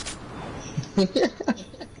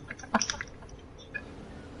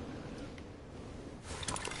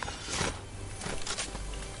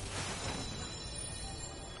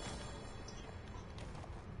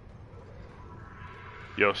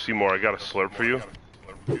 Yo, Seymour, I got a slurp for you.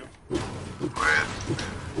 Where?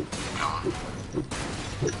 Come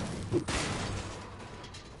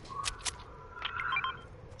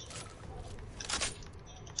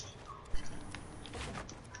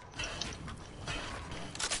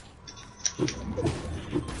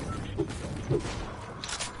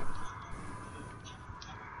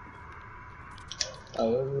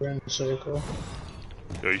We're in a circle.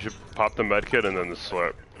 Yo, you should pop the medkit and then the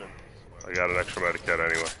slurp. I got an extra medikit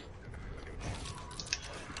anyway.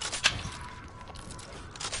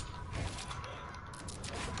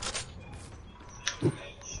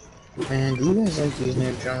 Man, do you guys like these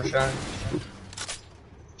new jump shots?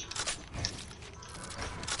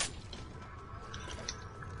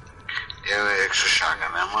 You have any extra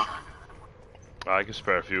shotgun ammo? I can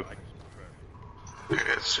spare a few. I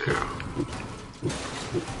got zero.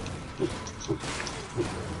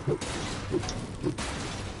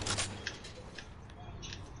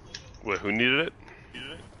 Wait, who needed it?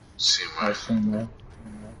 See I've my seen that.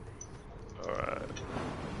 Alright.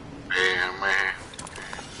 man.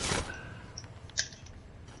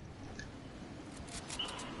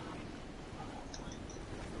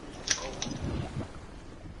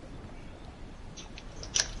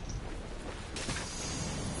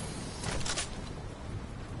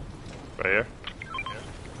 Right here?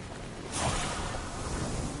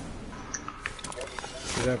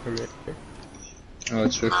 Is that for me? Oh,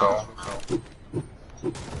 it's recall.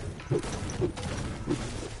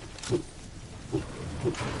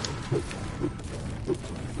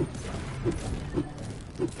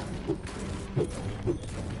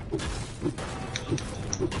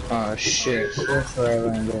 Oh shit, that's where I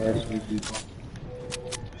learned to rescue people.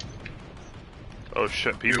 Oh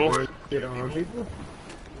shit, people? Get on people?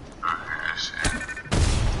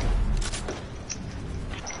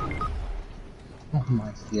 Oh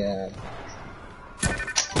my god.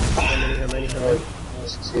 How many?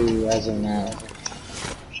 There's 2 as of now.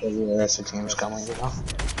 Shows you the rest of the team's coming, you know?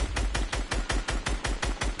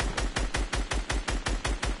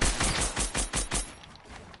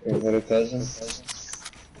 Your little cousin?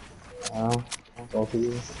 Oh, both of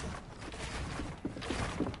you.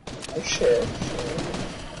 Oh shit.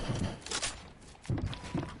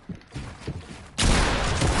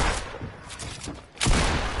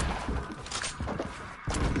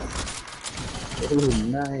 Ooh,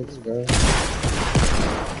 nice, bro.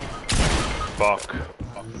 Fuck.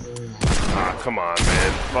 Ah, come on,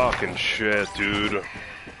 man. Fucking shit, dude.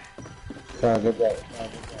 Try to get that.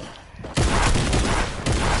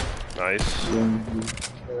 Nice.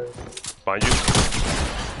 Find you.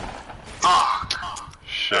 Fuck!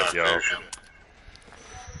 Shit, yo.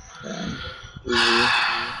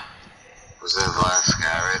 Was that the last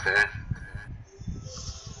guy right there?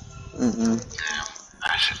 Mm-mm. Damn.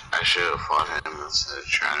 I should have fought him instead of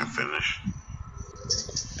trying to finish.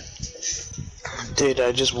 Dude,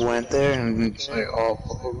 I just went there and it's like all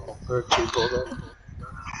over people there.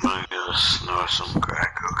 I'm gonna snort some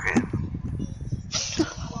crack cocaine.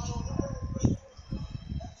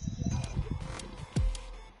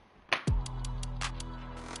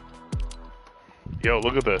 Yo,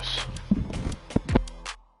 look at this.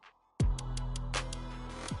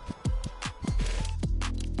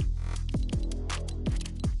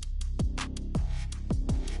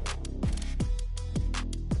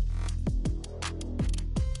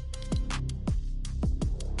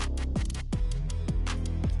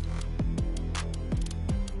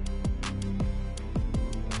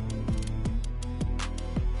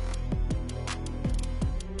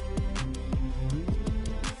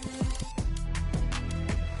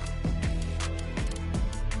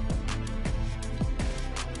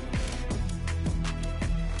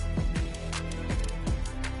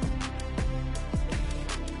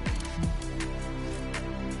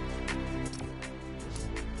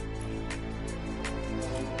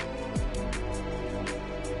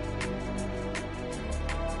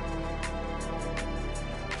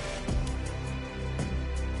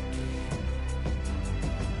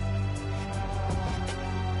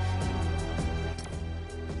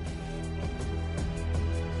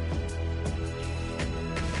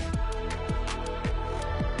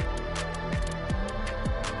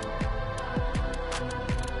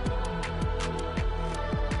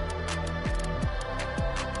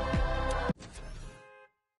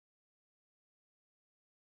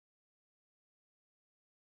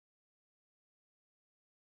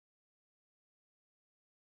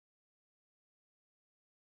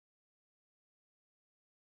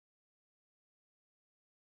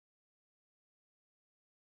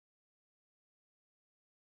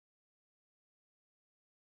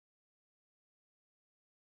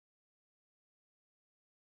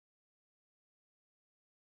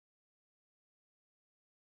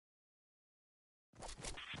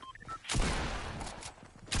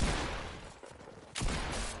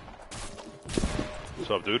 What's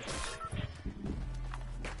up, dude?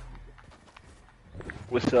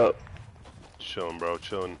 What's up? Chilling, bro,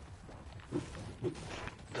 chilling.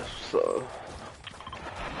 That's what's up.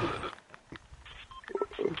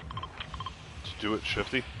 Did you do it,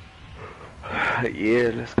 Shifty?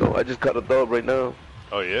 Yeah, let's go. I just got a dub right now.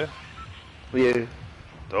 Oh, yeah? Yeah.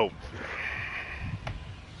 Dope.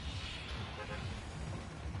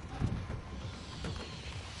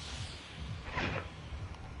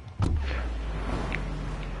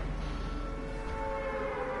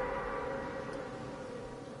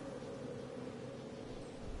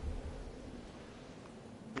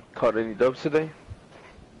 Caught any dubs today?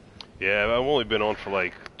 Yeah, I've only been on for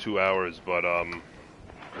like 2 hours, but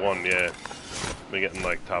one, yeah. Been getting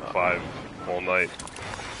like top 5 all night.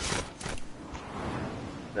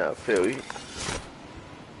 Nah, I feel you.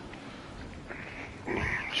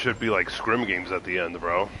 Should be like scrim games at the end,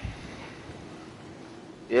 bro.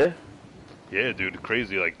 Yeah? Yeah, dude,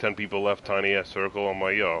 crazy. Like 10 people left, tiny ass circle. I'm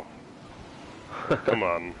like, yo, come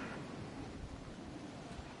on.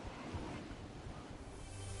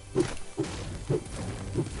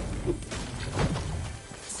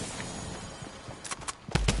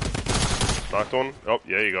 Knocked one? Oh,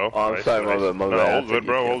 yeah, you go. Oh, I'm nice, sorry, nice. my No, bad. all good,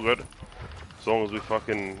 bro, all good. As long as we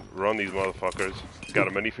fucking run these motherfuckers. Got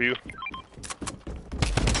a mini for you?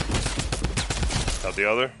 Got the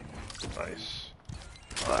other? Nice.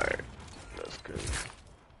 Alright. That's good.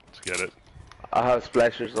 Let's get it. I have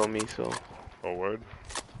splashers on me, so Oh, word.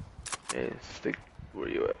 yeah, stick where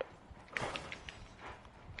you at.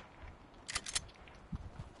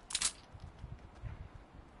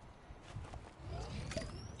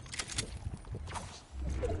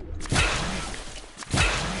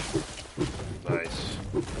 Nice.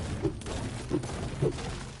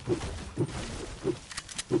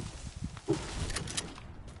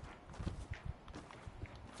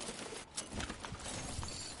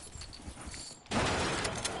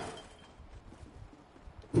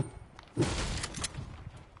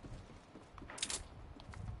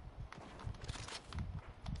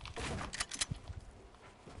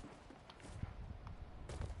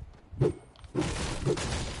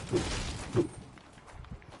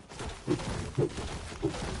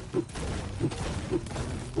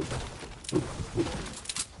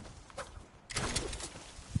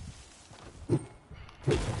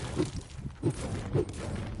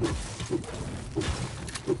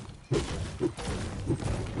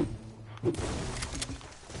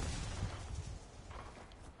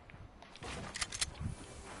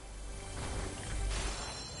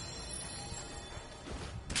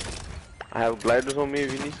 I have gliders on me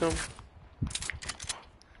if you need some.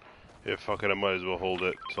 Yeah, fuck it, I might as well hold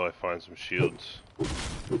it till I find some shields.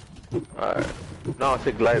 Alright. No, I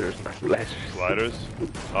said gliders, not splashers. Gliders?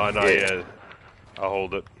 Oh, no, yeah. I'll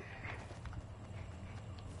hold it.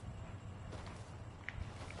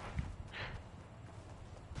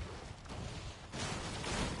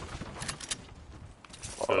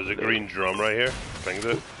 There's a green drum right here. Bring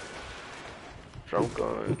it. Drum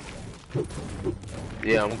gun.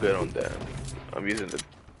 Yeah, I'm good on that. I'm using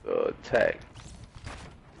the tag.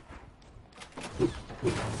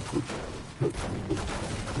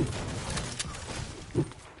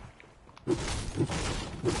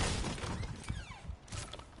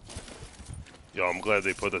 Yo, I'm glad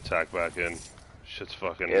they put the tack back in. Shit's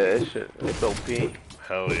fucking... Yeah, that shit, it's OP.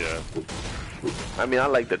 Hell yeah. I mean, I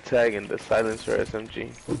like the tag and the silencer SMG.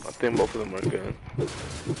 I think both of them are good.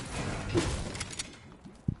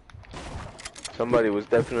 Somebody was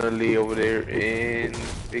definitely over there in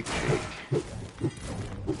Big Tree.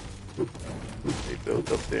 They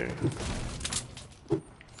built up there.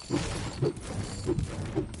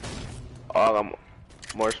 Oh, I got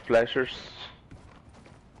more splashers.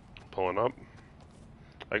 Pulling up.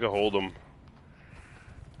 I can hold them.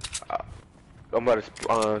 I'm about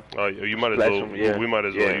to Oh, you might as splash well. them, yeah. We might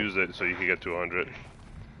as well Yeah. use it so you can get to 100.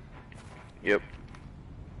 Yep.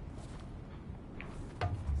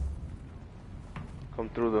 Come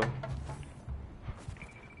through though.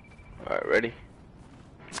 Alright, ready?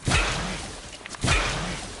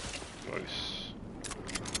 Nice.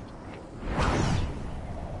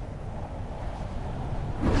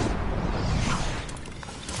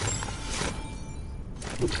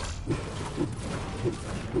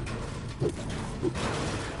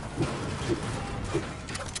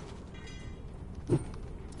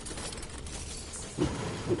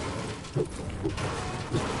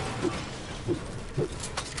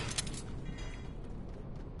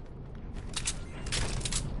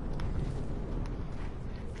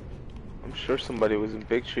 I'm sure somebody was in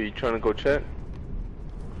Big Tree. You trying to go check?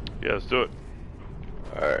 Yeah, let's do it.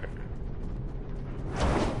 Alright.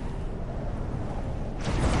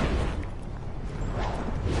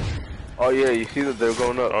 Oh yeah, you see that they're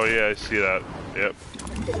going up. Oh yeah, I see that. Yep.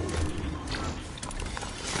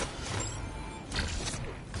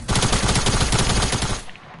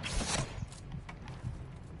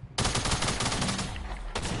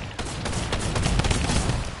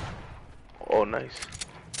 Oh, nice.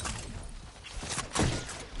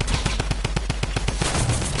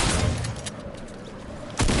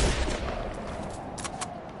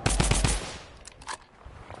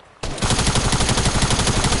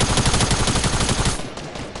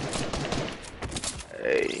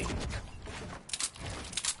 Hey.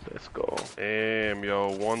 Let's go. Damn,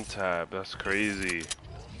 yo, one tab. That's crazy.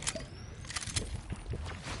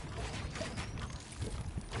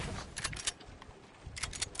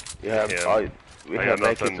 Yeah, Yeah, oh, we I have got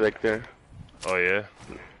Mackis nothing. back there. Oh yeah.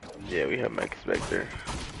 Yeah, we have Mackis back there.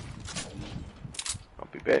 I'll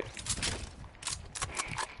be back.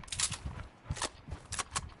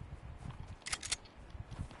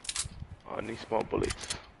 Oh, I need small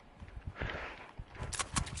bullets.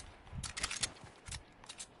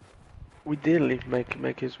 We did leave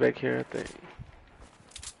Mackis back here, I think.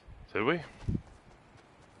 Did we?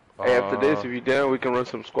 Hey, after this, if you're down, we can run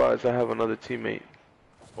some squads. I have another teammate.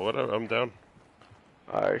 Whatever, I'm down.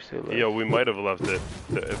 Alright, say less. Yeah, we might have left it.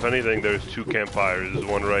 If anything, there's two campfires. There's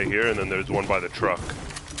one right here, and then there's one by the truck.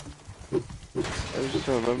 I was just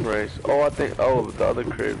trying to memorize. Oh, I think. Oh, the other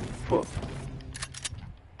crib. Fuck.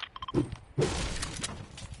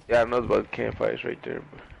 Yeah, I know about the campfires right there.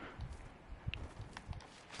 But...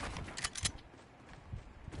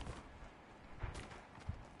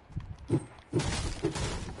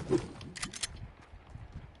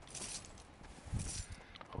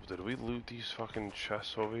 Oh, did we loot these fucking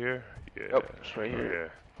chests over here? Yeah. Yep, it's right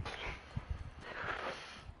here.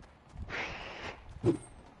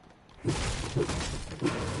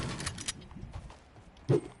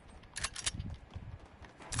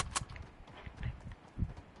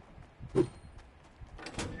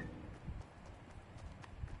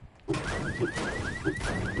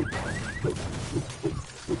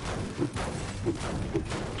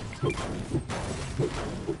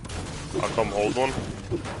 I'll come hold one.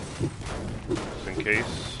 Just in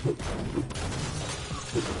case.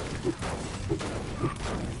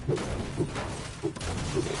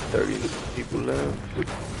 30 people left.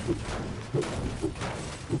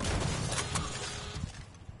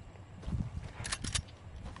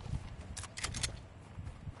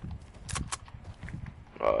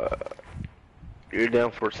 You're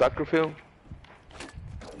down for soccer field?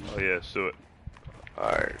 Oh yeah, let's do it.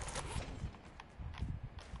 Alright.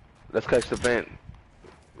 Let's catch the vent.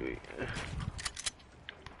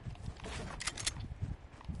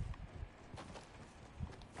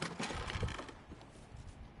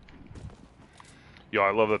 Yo,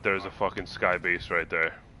 I love that there's a fucking sky base right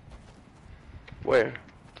there. Where?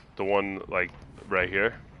 The one, like, right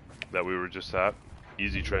here, that we were just at.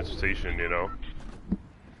 Easy transportation, you know.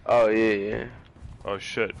 Oh yeah, yeah. Oh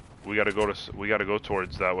shit, we gotta go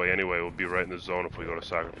towards that way anyway. We'll be right in the zone if we go to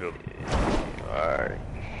soccer field. Alright.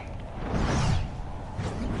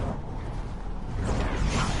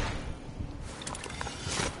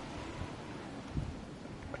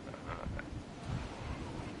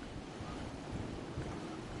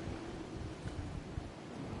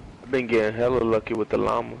 I've been getting hella lucky with the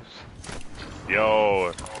llamas.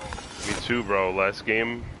 Yo, me too, bro. Last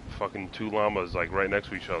game, fucking 2 llamas like right next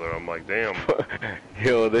to each other. I'm like, damn.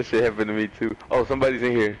 Yo, this shit happened to me too. Oh, somebody's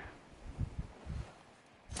in here.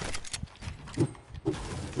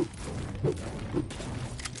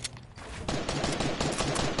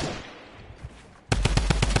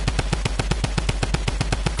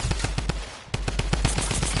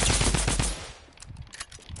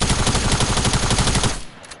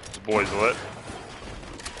 This boy's lit.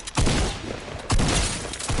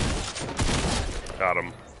 Got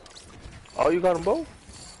him. Oh, you got them both?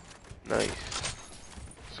 Nice.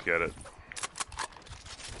 Let's get it.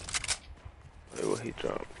 Wait, what he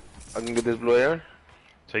dropped? I can get this blue air?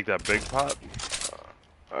 Take that big pot.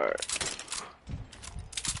 Alright.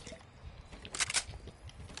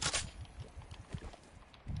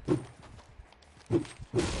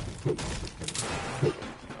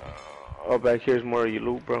 Oh, back here's more of your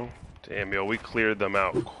loot, bro. Damn, yo, we cleared them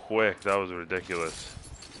out quick. That was ridiculous.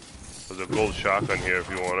 There's a gold shotgun here if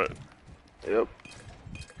you want it. Yep.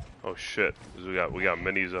 Oh shit, we got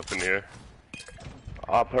minis up in here.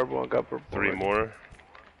 Ah, purple, I got purple. 3 more.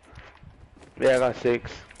 Yeah, I got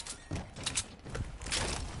 6.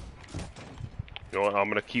 You know what? I'm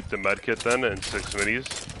gonna keep the med kit then and 6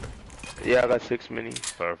 minis. Yeah, I got 6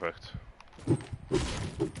 minis. Perfect.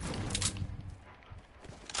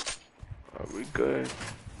 Are we good?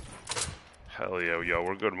 Hell yeah, yo,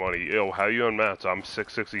 we're good money. Yo, how you on mats? I'm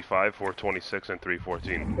 665, 426, and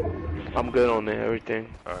 314. I'm good on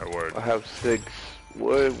everything. Alright, word. I have 6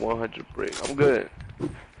 wood, 100 brick. I'm good.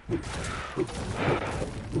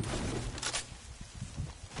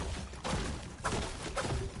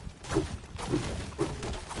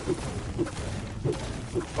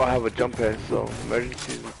 Oh, I have a jump pad, so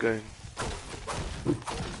emergencies is good.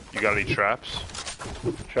 You got any traps?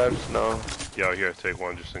 Traps, no. Yo, here, take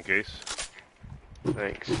one just in case.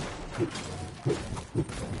 Thanks.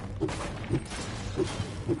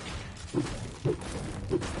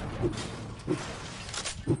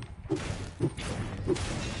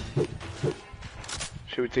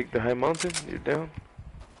 Should we take the high mountain? You're down?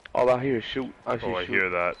 All I hear is shoot. I hear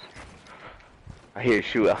that. I hear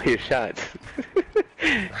shoot. I hear shots.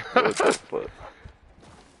 What the fuck?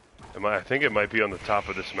 I think it might be on the top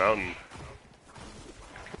of this mountain.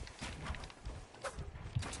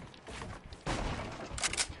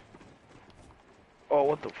 Oh,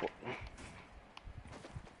 what the fuck?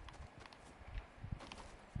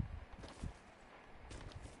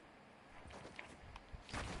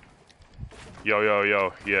 Yo, yo,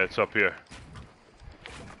 yo. Yeah, it's up here.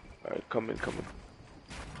 Alright, coming.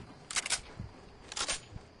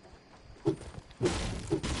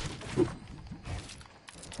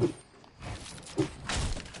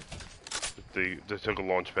 They took a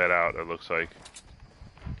launch pad out, it looks like.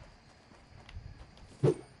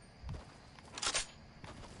 Oh,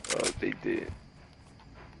 they did.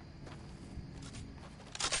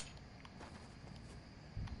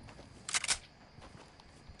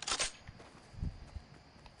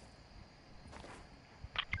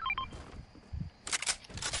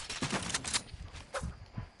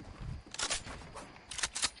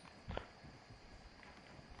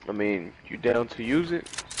 I mean, you down to use it?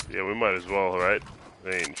 Yeah, we might as well, right?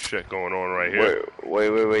 There ain't shit going on right here.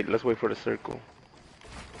 Wait. Let's wait for the circle.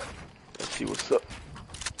 Let's see what's up.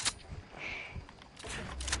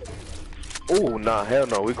 Oh, nah, hell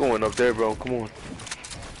no. We going up there, bro. Come on.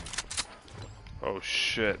 Oh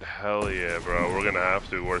shit, hell yeah, bro. We're gonna have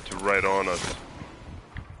to. We're right on us.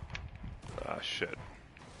 Ah, shit.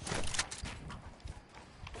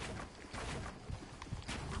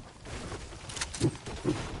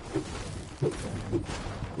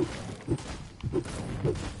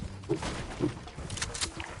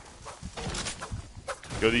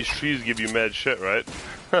 Yo, these trees give you mad shit, right?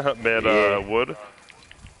 Mad Yeah. wood.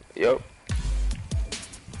 Yep.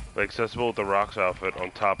 Accessible with the rocks outfit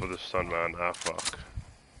on top of the stun man. Ah, fuck.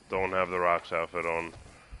 Don't have the rocks outfit on.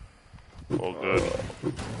 All good.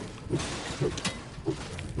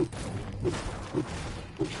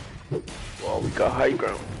 Well, we got high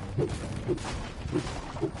ground.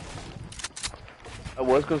 I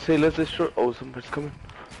was gonna say let's destroy. Oh, somebody's coming.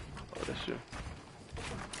 Oh, that's true.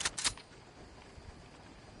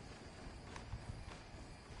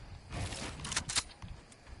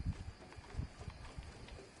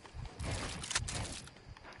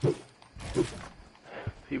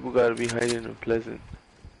 People gotta be hiding in Pleasant.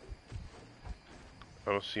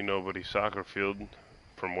 I don't see nobody soccer field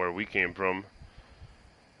from where we came from.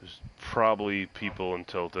 There's probably people in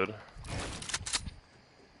Tilted.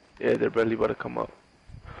 Yeah, they're barely about to come up.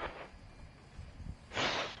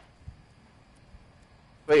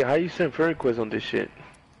 Wait, how you send friend request on this shit?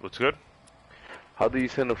 What's good? How do you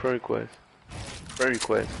send a friend request? Friend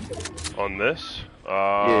request. On this?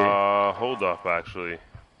 Yeah. Hold up, actually.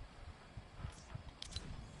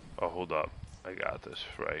 Oh, hold up. I got this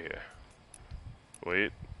right here.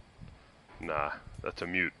 Wait. Nah, that's a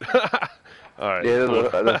mute. Alright. Yeah, cool.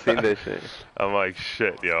 I've seen that shit. I'm like,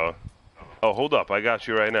 shit, yo. Oh, hold up. I got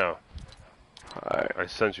you right now. Alright. I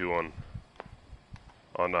sent you one.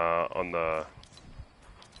 On the...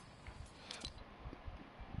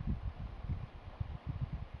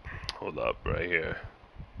 Hold up, right here.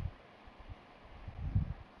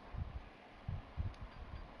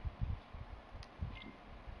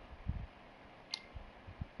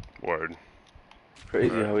 Word.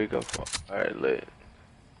 Crazy Alright. how we go from. Alright, lit.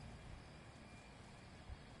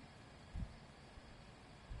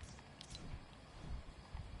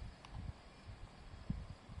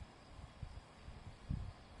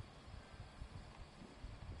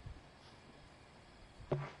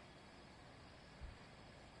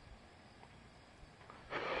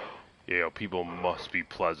 Yeah, yo, people must be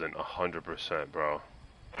pleasant 100%, bro.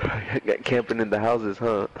 Got camping in the houses,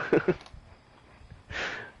 huh?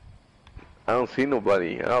 I don't see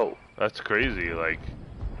nobody out. That's crazy, like...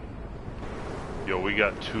 Yo, we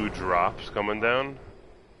got 2 drops coming down.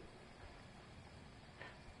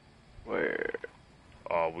 Where?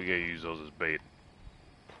 Oh, we gotta use those as bait.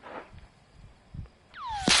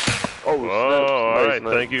 Oh, Oh, nice, alright,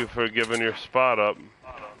 nice. thank you for giving your spot up.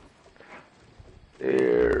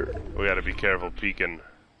 There. We gotta be careful peeking.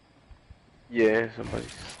 Yeah,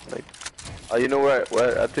 somebody's like. Oh, you know what?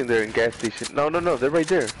 I think they're in gas station. No, they're right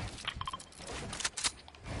there.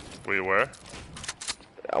 Wait, where?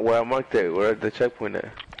 Where I marked it. We're at the checkpoint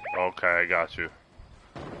at. Okay, I got you.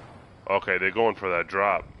 Okay, they're going for that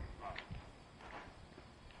drop.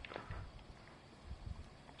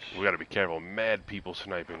 We gotta be careful. Mad people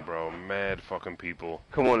sniping, bro. Mad fucking people.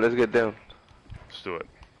 Come on, let's get down. Let's do it.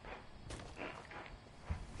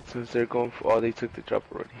 Since they're going for. Oh, they took the drop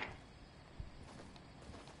already.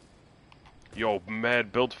 Yo,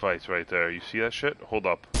 mad build fights right there. You see that shit? Hold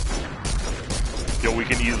up. Yo, we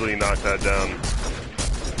can easily knock that down.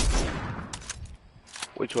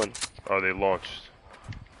 Which one? Oh, they launched.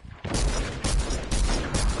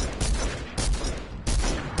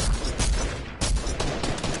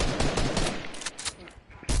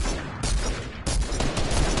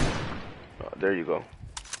 Oh, there you go.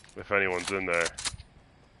 If anyone's in there.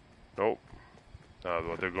 Nope.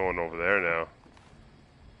 But they're going over there now.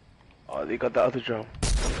 Oh, they got the other drop.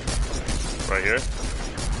 Right here?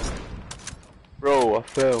 Bro, I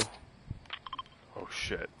fell. Oh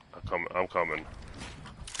shit. I'm coming.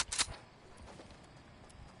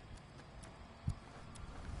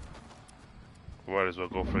 We might as well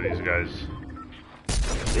go for these guys.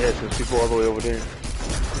 Yeah, there's people all the way over there.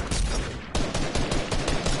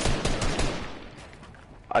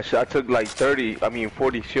 I took like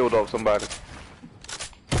 40 shield off somebody.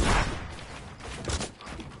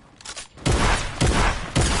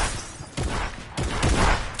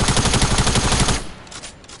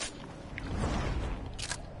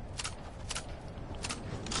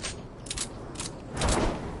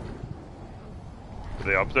 Are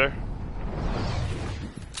they up there?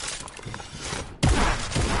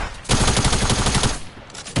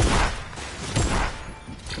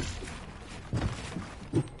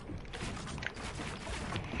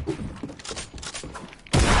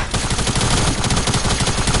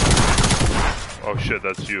 Oh shit,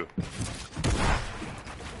 that's you.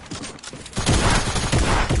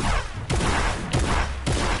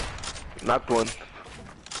 Knocked one.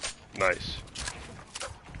 Nice.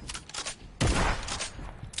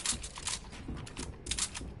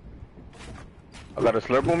 I got a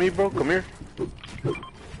slurp on me, bro. Come here.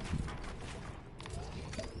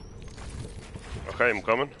 Okay, I'm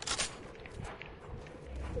coming.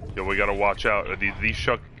 Yo, we gotta watch out. Are these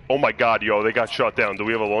shut? Oh my God, yo, they got shut down. Do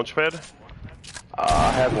we have a launch pad?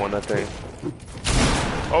 I have one, I think.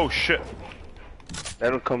 Oh shit.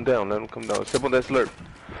 Let him come down. Let him come down. Step on that slurp.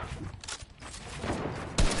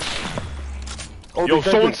 Oh, Yo,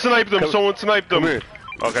 they someone sniped sniped them. Someone sniped them. Come here.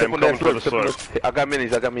 Okay, Step I'm on coming that for the step on slurp. that- I got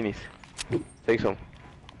minis. I got minis. Take some.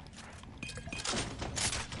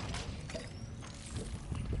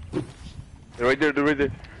 They're right there. They're right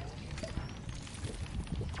there.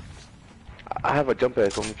 I have a jump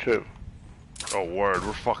pass on the trip. Oh word,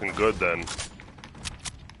 we're fucking good then.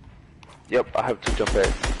 Yep, I have 2 jump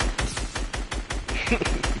pads.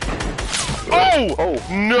 Oh! Oh!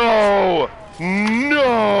 No!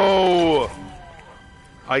 No!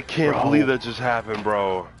 I can't Bro. believe that just happened,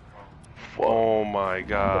 bro. Oh my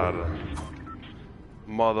God.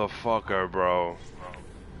 Motherfucker, bro.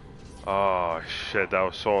 Oh shit, that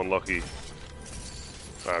was so unlucky.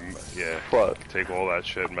 Yeah. Fuck. Take all that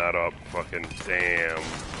shit, Matt, up. Fucking damn.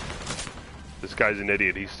 This guy's an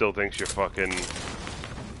idiot. He still thinks you're fucking...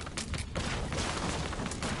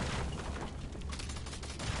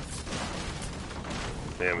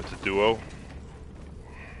 Damn, it's a duo.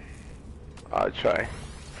 I'll try.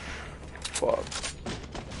 Fuck.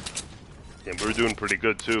 Yeah, we were doing pretty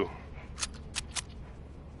good too.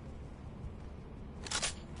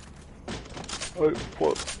 Oh,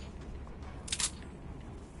 fuck.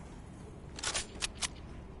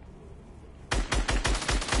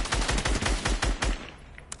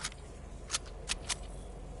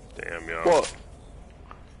 Damn, yo. Fuck.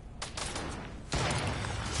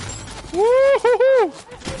 Woo-hoo-hoo!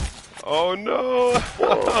 Oh no!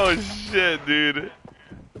 Oh shit, dude.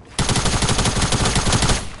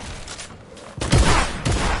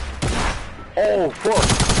 Oh,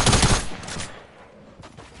 fuck.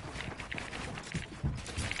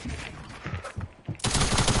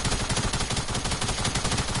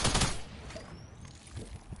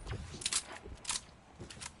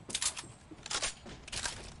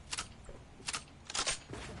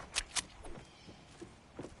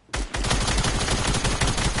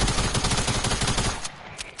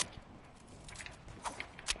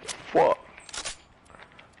 Fuck.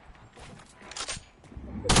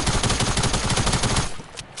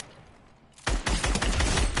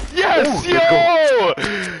 Yes,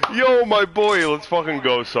 yo! Yo, my boy, let's fucking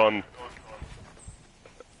go, son.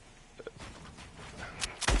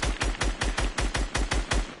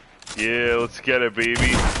 Yeah, let's get it,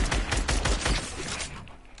 baby.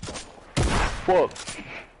 Fuck.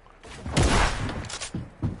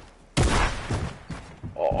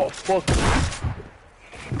 Oh, fuck.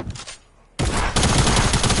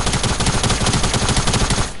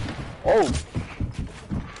 Oh.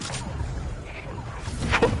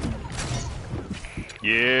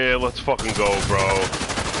 Yeah, let's fucking go, bro.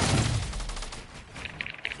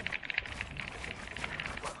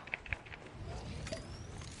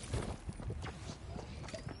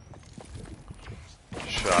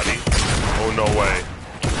 Shoddy. Oh, no way.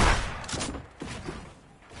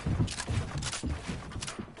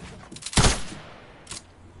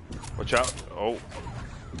 Watch out. Oh.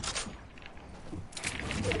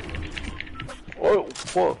 Oh,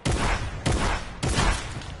 fuck.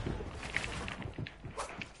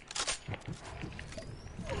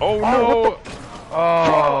 Oh no!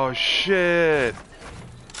 Oh shit!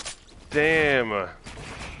 Damn.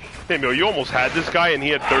 Damn, yo, you almost had this guy and he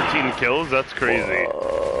had 13 kills? That's crazy.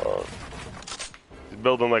 He's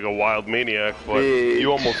building like a wild maniac, but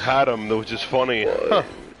you almost had him, which is funny.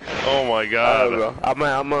 Oh my god. Bro. I'm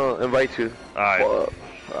gonna invite you. Alright.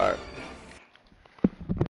 Alright.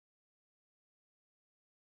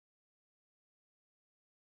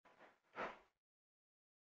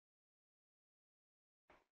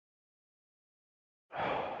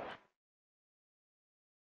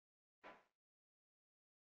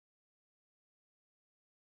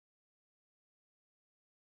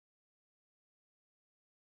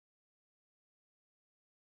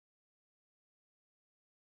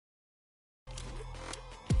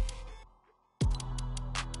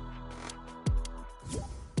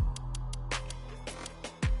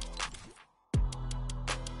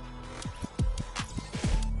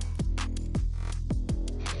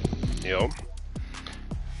 Yo.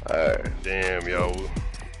 Alright. Damn, yo.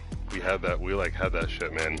 We had that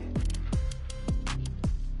shit, man.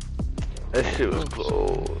 That shit was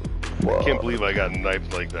close. I can't believe I got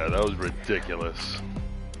knifed like that. That was ridiculous.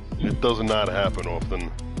 It does not happen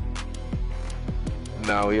often.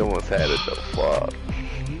 Nah, we almost had it though. Fuck.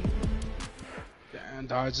 Damn,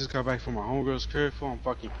 dog, I just got back from my homegirl's crib, fool. I'm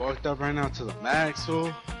fucking fucked up right now to the max,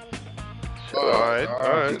 fool. Alright,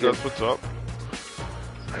 that's what's up.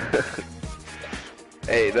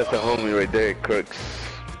 Hey, that's a homie right there, Crooks.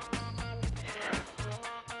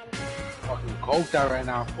 Fucking coked out right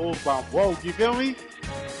now. Full bump. Whoa, you feel me?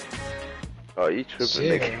 Oh, you tripping,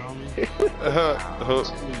 Shit, nigga. homie.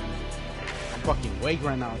 I'm fucking awake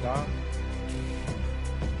right now, dog.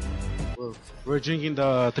 We're drinking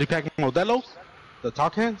the 3-pack Modelo's, the tall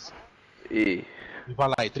cans. Yeah. We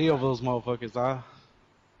bought like 3 of those motherfuckers, dog.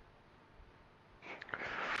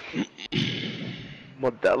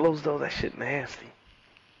 Modelo's though, that shit nasty.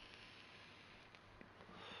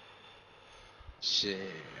 Shit,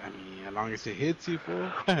 I mean, as long as it hits you, fool.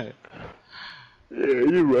 Yeah,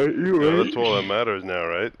 you're right, Yeah, that's all that matters now,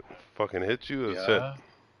 right? Fucking hits you, that's it.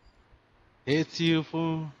 Hits you,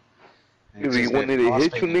 fool. If you wanted to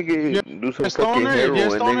hit you, nigga, do some fucking stoner, heroin, if you're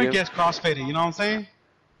a stoner, nigga. gets crossfaded, you know what I'm saying?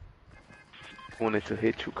 Wanted to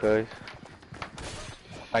hit you, cuz.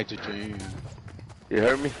 Like to dream. You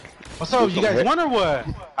heard me? What's up, Do you some guys won or what?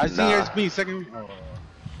 I see Nah. it's me, second. Oh.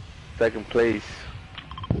 Second place.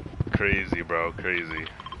 Crazy, bro, crazy.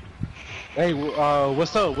 Hey,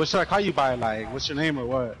 what's up? What should I call you by? Like, what's your name or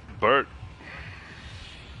what? Bert,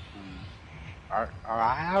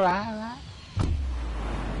 Alright.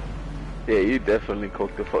 Yeah, you definitely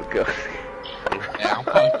cooked the fuck up. Yeah, I'm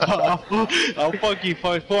fucked up. I'm fucking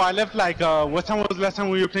fucked up. I left like, what time was the last time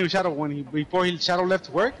we were playing with Shadow? Before Shadow left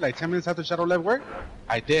work? Like 10 minutes after Shadow left work?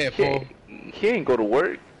 I did, fool. He ain't go to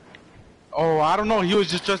work. Oh, I don't know. He was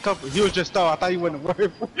just dressed up. He was just up. I thought he went to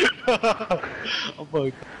work. I'm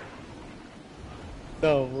fucked.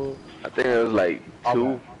 No, fool. I think it was like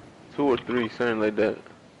Oh, 2 or 3, something like that.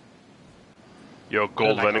 yo,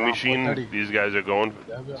 gold like vending around machine. 4:30. These guys are going.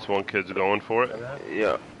 This one kid's going for it.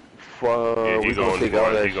 Yeah. Yeah, We he gonna going take all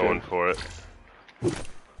for it. that He going shit. for it.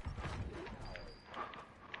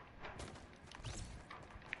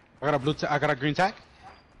 I got a green tag.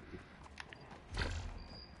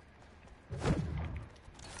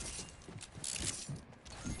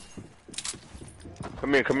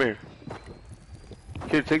 Come here.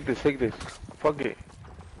 Here, take this. Fuck it.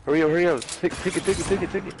 Hurry up. Take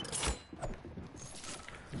it.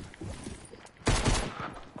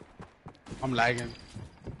 I'm lagging.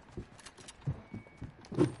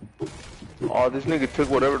 Oh, this nigga took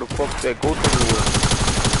whatever the fuck that gold digger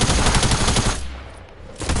was.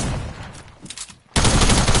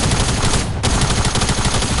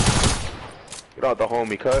 Get out the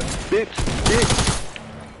homie, cut. Bitch.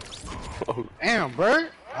 Oh, Damn,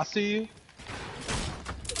 Bert. I see you.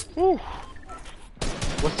 Woo.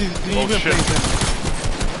 What season do you even shit. play?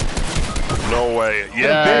 No way. Bert.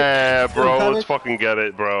 Yeah, bro. Savage. Let's fucking get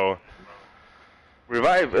it, bro.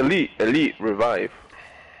 revive, elite, revive.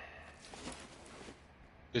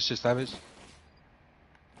 This shit savage.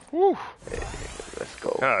 Woo. Let's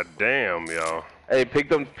go. God damn, yo. Hey, pick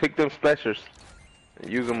them splashers. And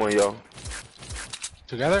use them on y'all.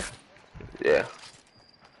 Together? Yeah.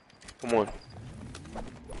 Come on.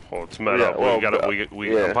 Oh, it's med Yeah, up. well, We gotta.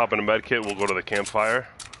 yeah. I'm popping a med kit. We'll go to the campfire.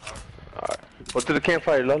 Alright. Go to the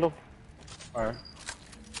campfire, Lalo. Alright.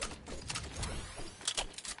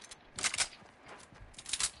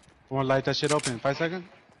 Wanna light that shit up in 5 seconds?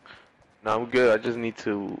 Nah, I'm good. I just need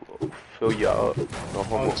to fill y'all up. No Oh,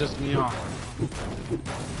 homo. just me on.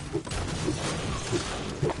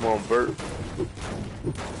 Come on, Bert.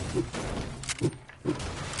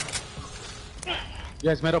 You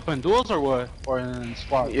guys met up in duels or what? Or in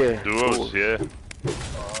squads? Yeah. Duos, yeah.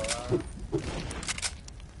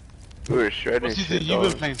 We were shredding What season shit, you been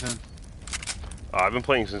dog. playing since? I've been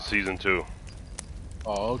playing since season 2.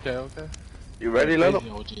 Oh, okay, okay. You ready, Lalo?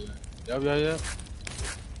 Crazy OG, then. Yep.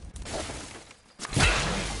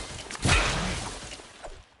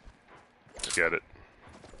 Let's get it.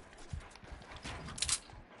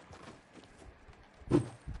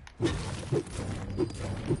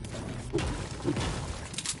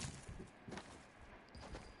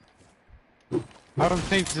 I haven't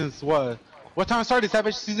played since what? What time started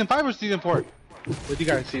Savage? Season 5 or Season 4? With you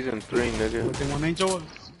guys? Season 3, nigga. With the one Angel?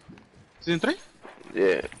 Season 3?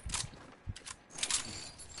 Yeah.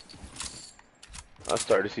 I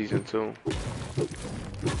started season 2.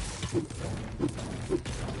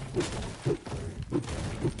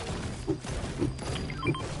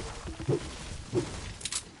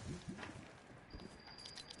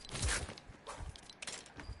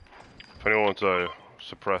 If anyone wants to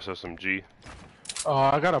suppress SMG,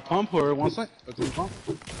 I got a pump or one sec. A green pump.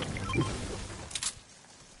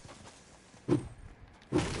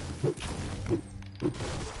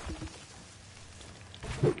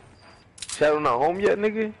 Shadow not home yet,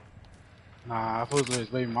 nigga? Nah, I feel with his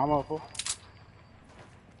baby mama, fool.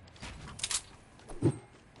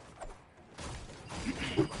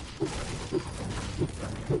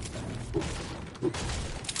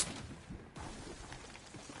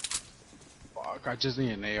 Fuck, I just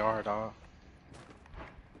need an AR, dog.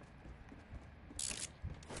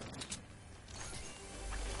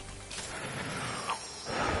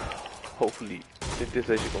 Hopefully, Cynthia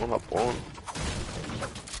says she's gonna hop on.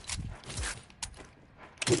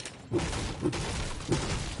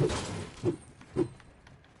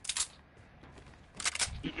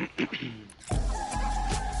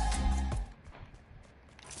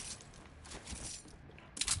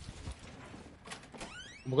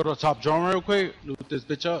 I'm gonna go to the top drone real quick, loot this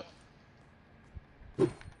bitch up.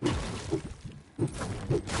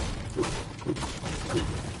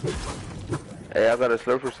 Hey, I got a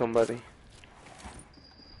slurp for somebody.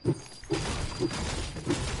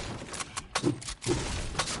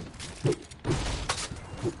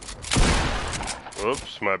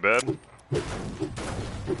 Oops, my bad.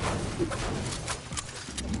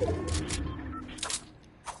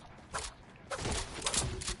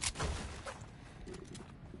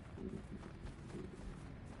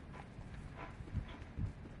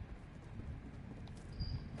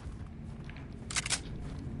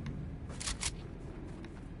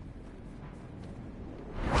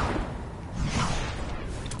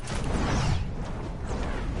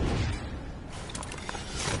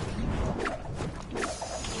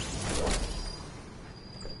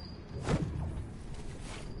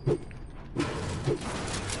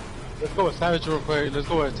 Let's go with Savage real quick. Let's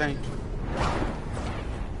go with Tank.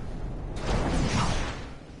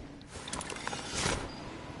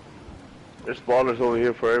 There's ballers over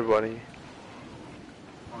here for everybody.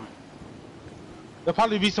 There'll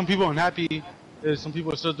probably be some people unhappy. There's some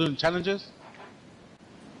people still doing challenges.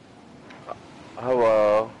 I have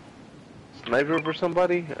a sniper for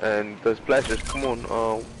somebody, and the splashers. Come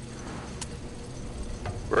on,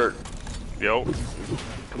 Bert, Yo.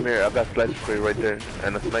 come here. I got splashers for you right there,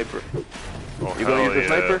 and a sniper. Oh, You gonna use the yeah.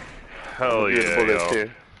 sniper? Hell Here's the yeah, bullets yo.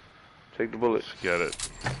 here. Take the bullets. Get it.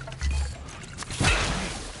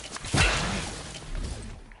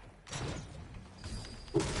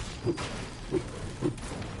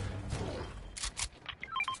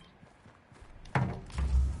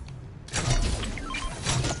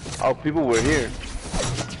 Oh, people were here.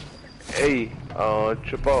 Hey,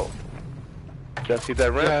 trip out. Did I see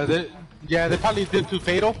that ramp? Yeah, they probably did too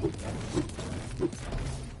fatal.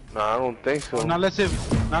 Nah, I don't think so. Not unless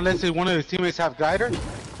if one of his teammates have glider.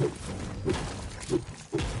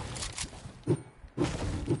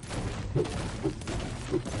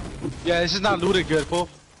 Yeah, this is not looted good, fool.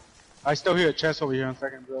 I still hear a chest over here in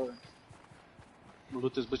second building. I'm gonna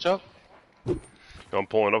loot this bitch up. I'm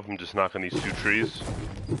pulling up, I'm just knocking these two trees.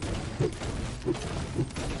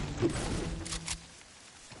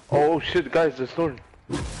 Oh shit, guys, the storm.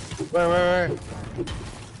 Where?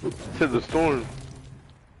 Said the storm.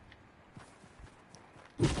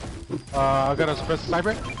 I gotta suppress the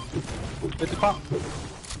sniper. Hit the pop.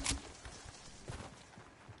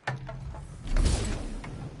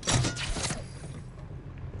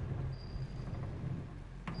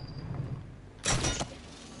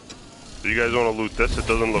 Do you guys want to loot this? It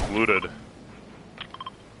doesn't look looted.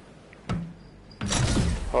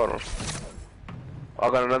 Hold on. I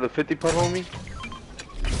got another 50 putt on me.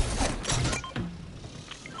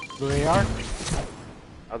 Blue AR.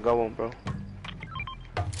 I got one, bro.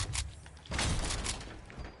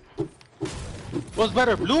 What's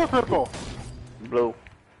better, blue or purple? Blue.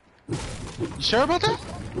 You sure about that?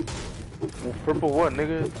 Well, purple what,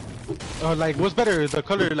 nigga? Like, what's better, the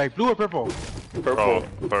color, like blue or purple? Purple.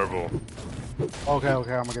 Oh, purple. Okay, I'm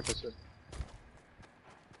gonna get this shit.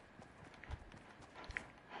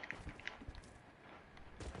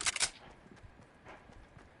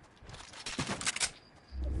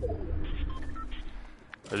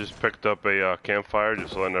 I just picked up a campfire,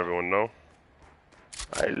 just letting everyone know.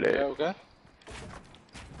 I lit. Yeah, okay.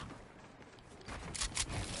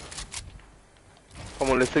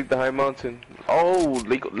 Come on, let's take the high mountain. Oh,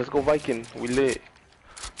 let's go Viking. We lit.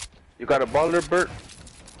 You got a baller, Bert?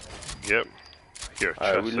 Yep. Here,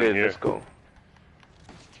 Alright, we chest in lit. here. Let's go.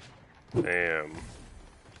 Damn.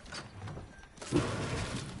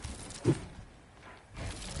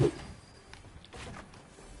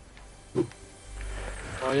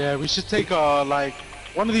 Oh yeah, we should take like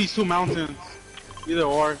one of these two mountains, either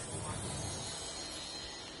or.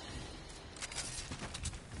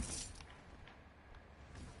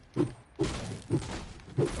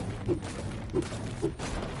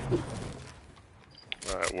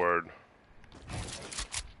 Alright, word.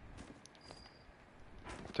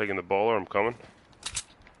 Taking the bowler, I'm coming.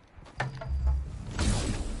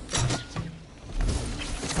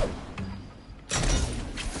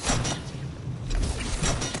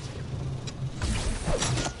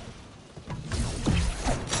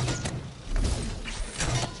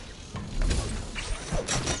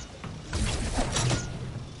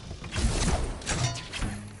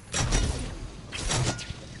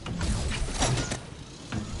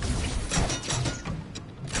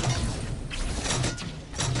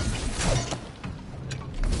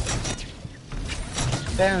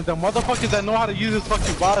 Damn, the motherfuckers that know how to use this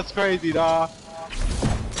fucking bot is crazy, dawg.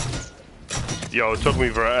 Yo, it took me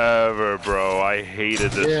forever, bro. I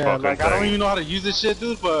hated this fucking like thing. I don't even know how to use this shit,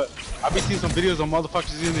 dude. But I've been seeing some videos of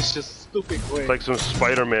motherfuckers using this shit stupid quick. It's like some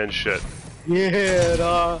Spider-Man shit. Yeah,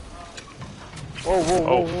 dawg. Whoa, whoa,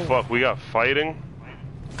 Oh, whoa, whoa. fuck. We got fighting?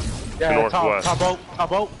 Yeah, Northwest. top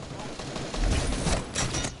boat.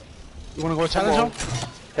 You wanna go challenge him?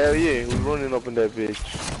 Hell yeah, we running up in that bitch.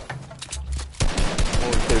 I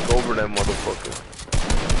wanna take over that motherfucker.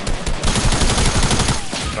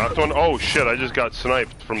 Knocked one? Oh shit, I just got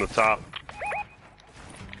sniped from the top.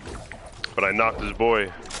 But I knocked his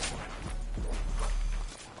boy.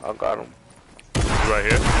 I got him. He's right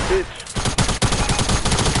here. Bitch.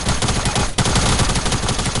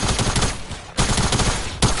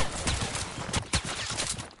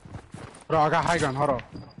 Bro, I got high ground, hold on.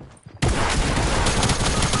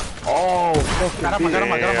 Oh, fucking Got him.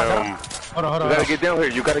 Damn. Hold on. You gotta get down here.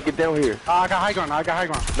 You gotta get down here. I got high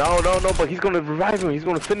ground. No, but he's gonna revive him. He's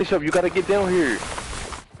gonna finish up. You gotta get down here.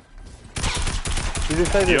 He's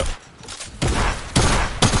inside here. Yep.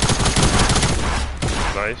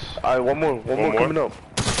 Nice. Alright, one more coming up.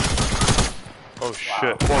 Oh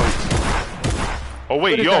shit. Come on. Oh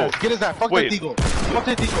wait, yo. Get his ass. Fuck Wait. that Deagle. Fuck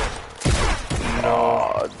that Deagle.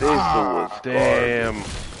 No, this was Damn.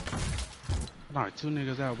 No, 2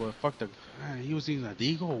 niggas out, but fuck the. Man, he was using a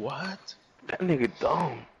Deagle? What? that nigga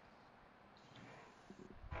dumb.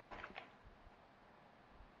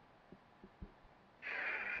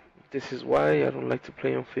 This is why I don't like to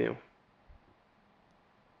play on film.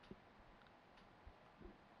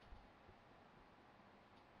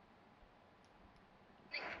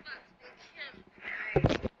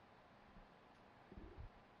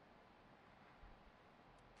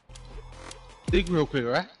 Dig real quick,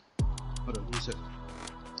 alright? Hold on, 1 second.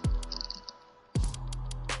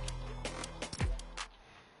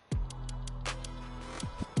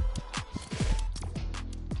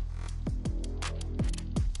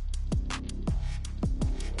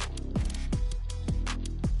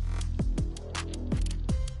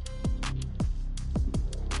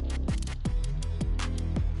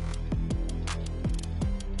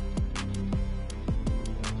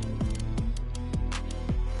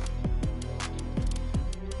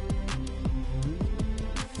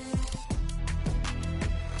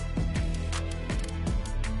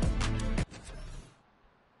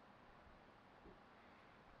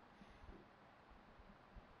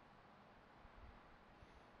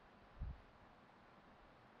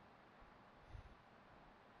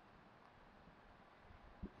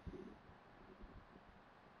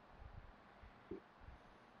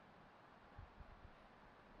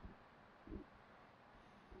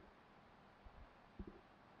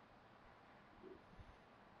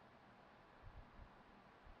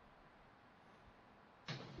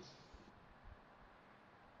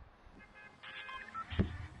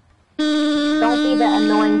 Don't be that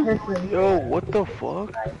annoying person. Yo, what the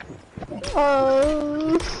fuck?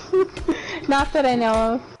 Oh, not that I know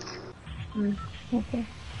of. Okay.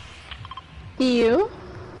 Do you?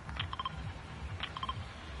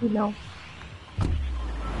 No.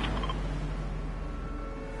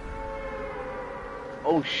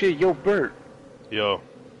 Oh shit, yo, Bert. Yo.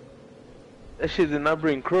 That shit did not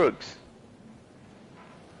bring crooks.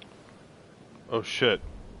 Oh shit.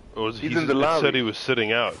 He's in the lobby. It said he was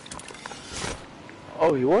sitting out.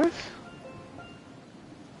 Oh, he was?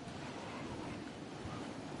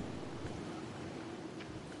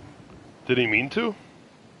 Did he mean to?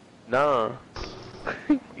 Nah.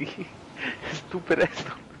 Stupid ass.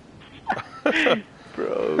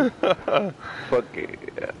 Bro. Fuck it.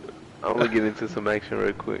 Yeah. I'm gonna get into some action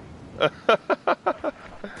real quick.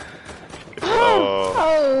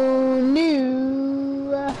 Oh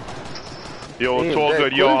no. Yo, it's all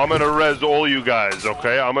good. Yo, I'm gonna res all you guys,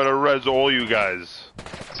 okay? I'm gonna res all you guys.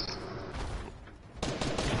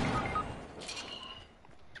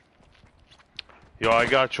 Yo, I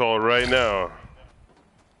got y'all right now.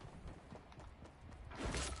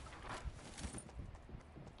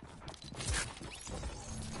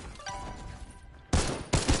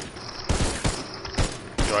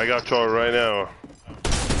 Yo, I got y'all right now.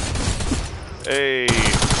 Hey.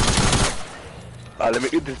 Let me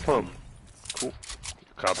get this pump. Cool.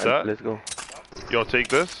 Cop that. Let's go. Yo, take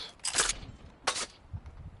this.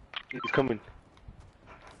 He's coming.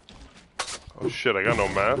 Oh shit, I got no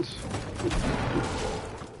mats.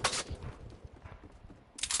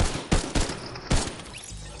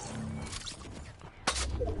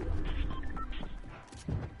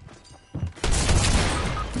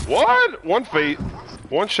 What?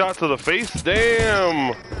 One shot to the face?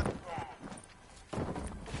 Damn!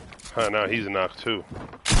 Huh, now he's knocked too.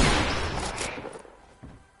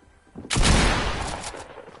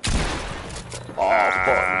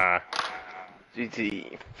 Fuck.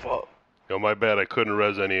 GG. Fuck. Yo, my bad. I couldn't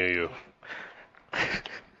res any of you.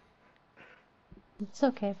 It's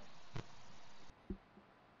okay.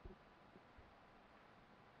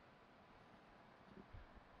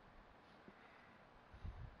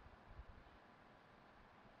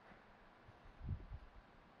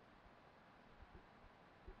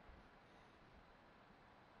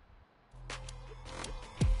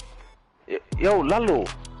 Yo, Lalo.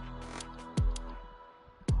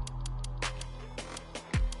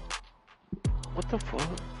 What the fuck?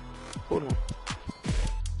 Hold on.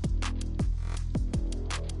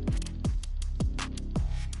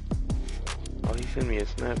 Oh, he sent me a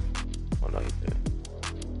snap. Oh no, he didn't.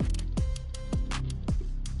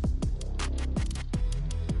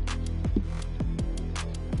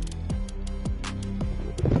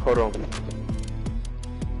 Hold on.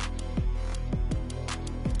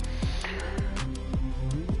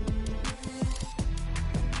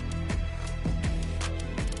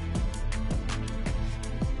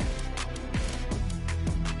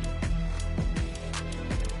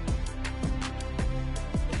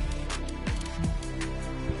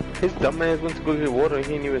 His dumb ass went to go get water and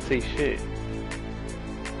he didn't even say shit.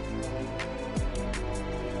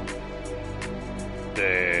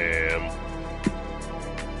 Damn.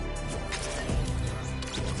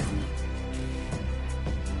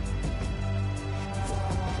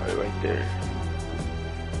 Right there.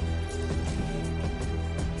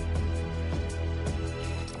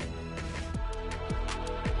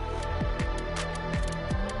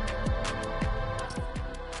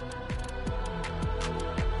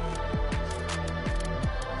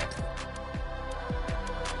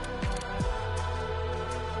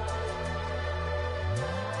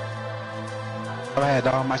 Go ahead,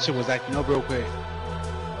 dog. My shit was acting up real quick.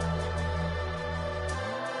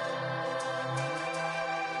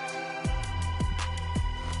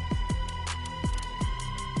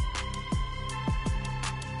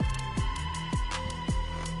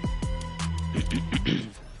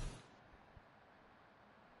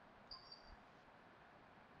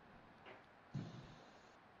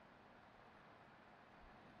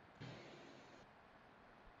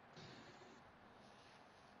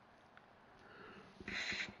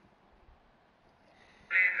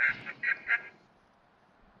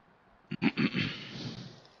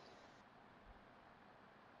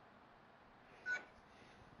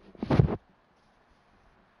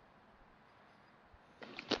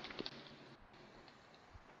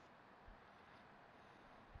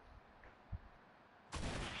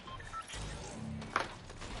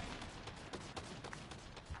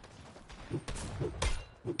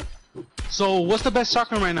 So, what's the best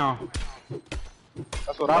shotgun right now?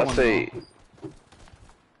 That's what I want to know.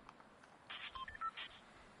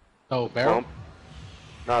 Oh, barrel?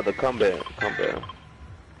 Nah, the combat.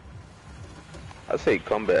 I say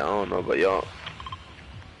combat, I don't know about y'all.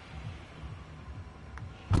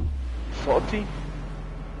 Salty?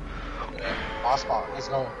 Hotspot, let's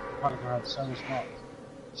go. Probably gonna have 7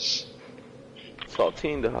 spots.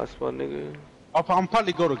 Saltine the hotspot, nigga. I'm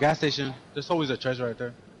probably go to gas station. There's always a treasure right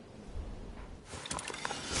there.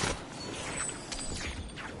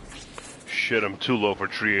 Shit, I'm too low for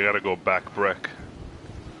tree. I gotta go back brick.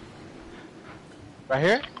 Right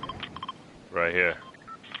here? Right here.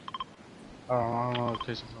 Oh, I don't know.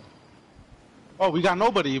 Okay, oh, we got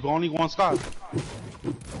nobody, but only one Scott.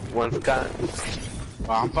 One Scott.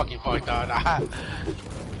 Oh, I'm fucking fucked out.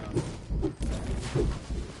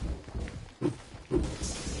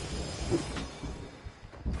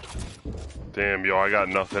 Damn, yo, I got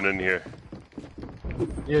nothing in here.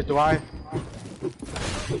 Yeah, do I?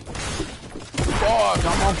 Fuck,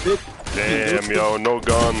 I'm on big. Damn, yo, no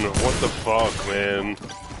gun. What the fuck, man?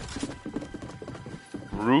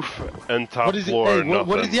 Roof and top floor, hey, nothing.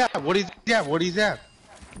 What is he at? What is he at? What is he at?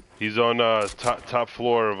 He's on top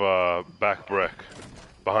floor of back brick,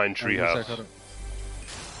 behind treehouse.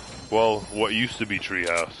 Well, what used to be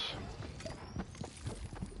treehouse.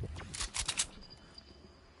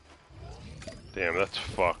 Damn, that's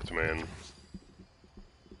fucked, man.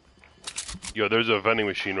 Yo, there's a vending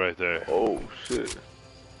machine right there. Oh shit.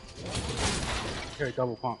 Here,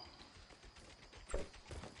 double pump.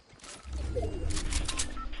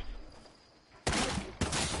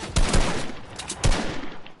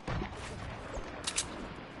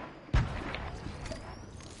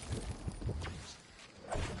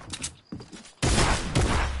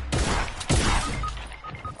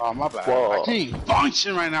 Oh, my bad. Whoa. I can't even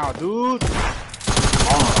function right now, dude.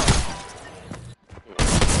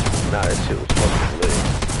 Nah, that shit was fucking lit.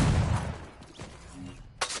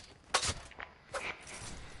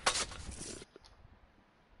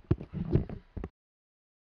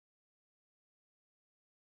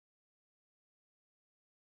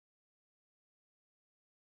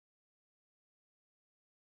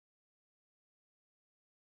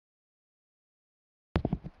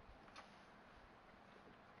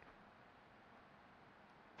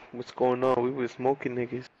 What's going on? We was smoking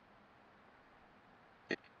niggas.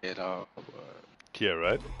 Yeah,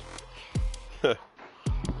 right?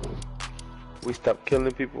 We stopped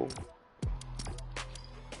killing people.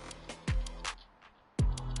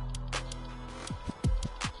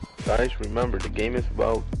 Guys, remember, the game is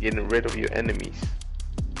about getting rid of your enemies.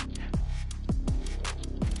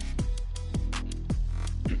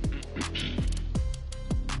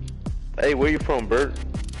 Hey, where you from, Bert?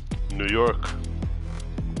 New York.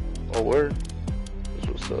 Oh, word? That's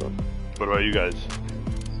what's up. What about you guys?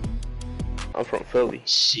 I'm from Philly.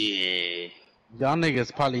 Shit. Y'all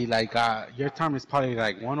niggas probably like, your time is probably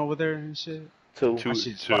like 1 over there and shit. 2. My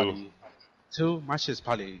shit's Two. probably 2. My shit's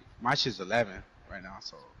 11 right now,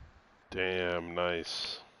 so. Damn,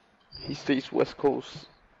 nice. He stays West Coast.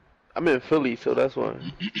 I'm in Philly, so that's why.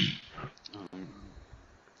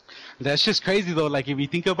 That's just crazy though. Like if you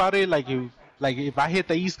think about it, like if I hit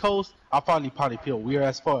the East Coast, I'll probably feel weird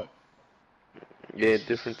as fuck. Yeah,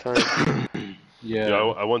 different time. Yeah,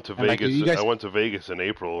 I went to And, like, Vegas. you guys- I went to Vegas in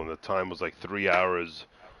April, and the time was like 3 hours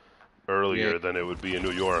earlier than it would be in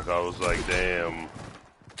New York. I was like, damn.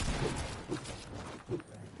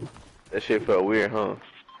 That shit felt weird, huh?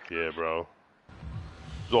 Yeah, bro.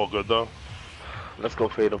 It's all good though. Let's go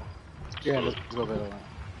Fatal. Yeah, let's go there.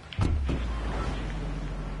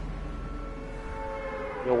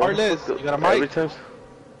 Yo, why the Heartless, fuck you got a every mic? time...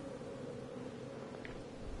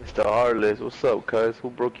 Mr. Heartless, what's up, cuz? Who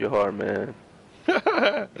broke your heart, man?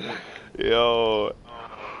 Yo.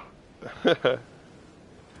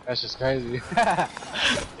 That's just crazy.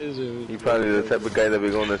 He probably the type of guy that be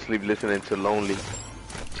going to sleep listening to Lonely.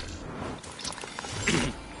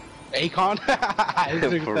 Akon?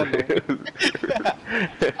 For real.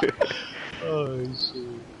 Oh shit.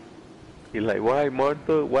 He like, why,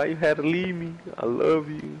 Martha? Why you had to leave me? I love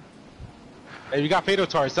you. Hey, we got Fatal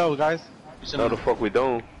to ourselves, guys. No, the fuck we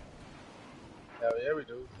don't. Hell yeah, we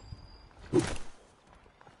do.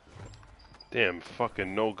 Damn,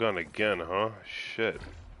 fucking no gun again, huh? Shit.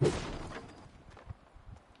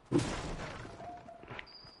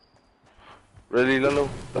 Really, Lolo?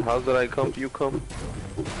 The house that I come, you come?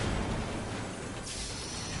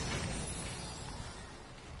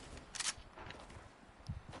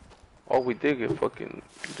 Oh, we did get fucking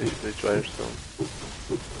this driver stone.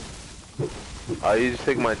 You just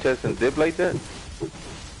take my chest and dip like that?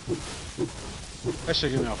 That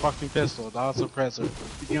shit give me a fucking pistol, dog. Suppressor. You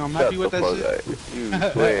think I'm Shut happy with the that fuck shit? up. You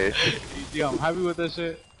swear. You think I'm happy with that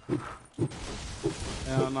shit?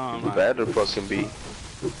 Hell no, I'm not. Better fucking be.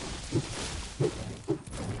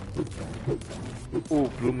 Ooh,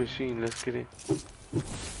 blue machine, let's get it.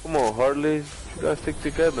 Come on, Heartless. You gotta stick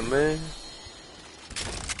together, man.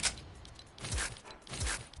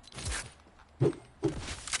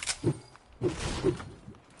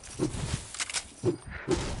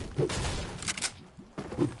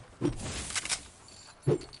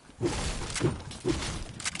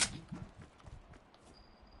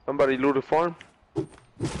 Somebody loot the farm? Oh,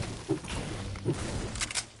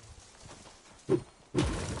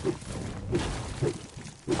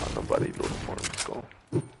 nobody loot the farm, let's go.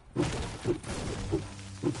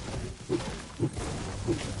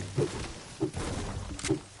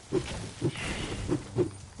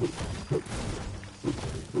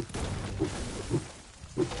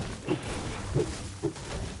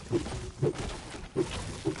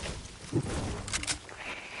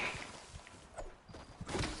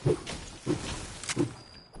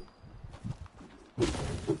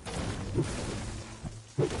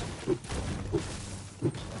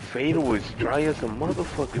 Fatal is dry as a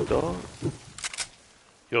motherfucker, dog.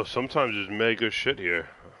 Yo, sometimes there's mega shit here.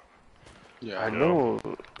 Yeah, I know.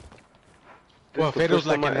 What, Fatal's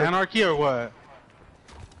like an anarchy or what?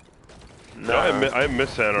 Nah, I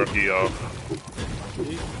miss Anarchy, yo.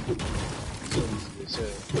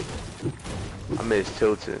 I miss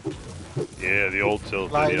Tilted. Yeah, the old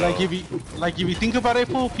Tilted, Like, yo. like if you think about it,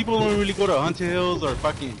 fool, people don't really go to Hunter Hills or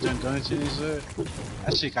fucking Junction and shit.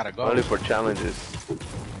 That shit gotta go. Only for challenges.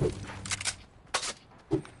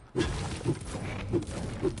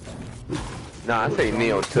 Nah, I say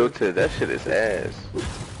Neo Tilted. That shit is ass.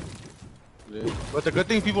 Yeah. But the good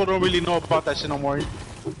thing people don't really know about that shit no more.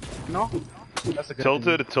 No? That's a good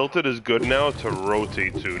thing. Tilted is good now to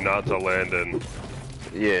rotate to, not to land in.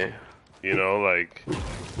 Yeah. You know, like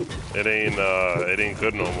it ain't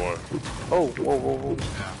good no more. Oh, whoa, whoa, whoa.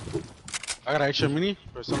 I got an extra mini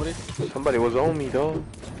for somebody. Somebody was on me, dog.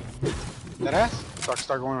 That ass?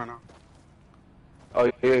 Start going right now. Oh,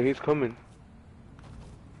 yeah, he's coming.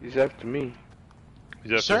 He's after me.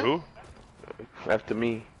 He's after Sure? who? After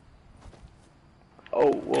me.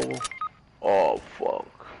 Oh, whoa, whoa. Oh, fuck.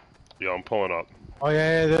 Yo, I'm pulling up. Oh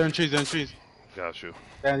yeah, they're in trees, they're in trees. Got you.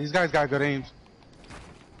 Yeah, these guys got good aims.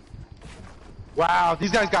 Wow,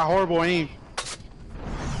 these guys got horrible aim.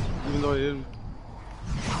 Even though they didn't.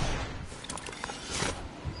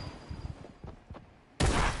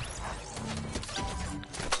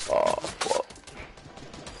 Oh, fuck.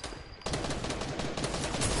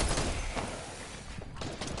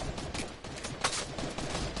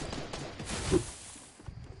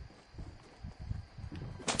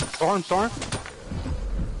 Storm.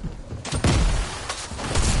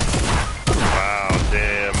 Wow,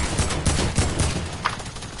 damn.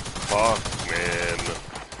 Fuck, man.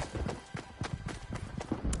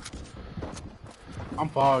 I'm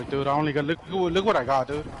fogged, dude. I only got look what I got,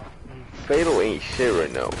 dude. Fatal ain't shit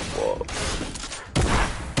right now. Fuck.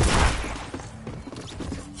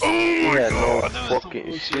 We had no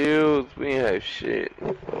fucking shields. We ain't have shit.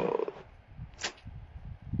 Fuck.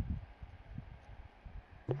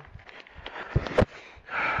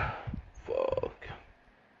 Fuck.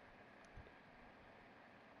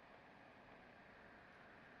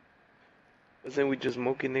 Wasn't we just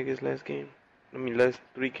smoking niggas last game? I mean, last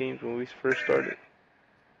 3 games when we first started.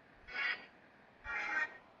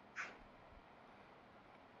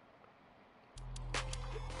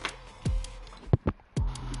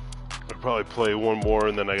 I'd probably play one more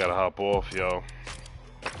and then I gotta hop off, yo.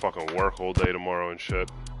 Fucking work all day tomorrow and shit.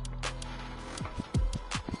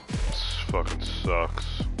 This fucking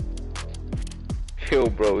sucks. Yo,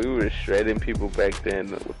 bro, we were shredding people back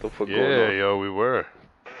then. What the fuck going on? Yeah, yo, we were.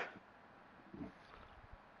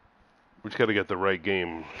 We just gotta get the right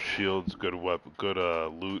game. Shields, good weapon, good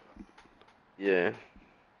loot. Yeah.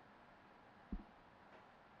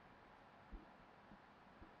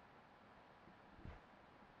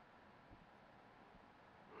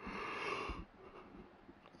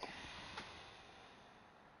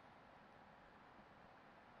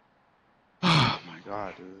 Oh my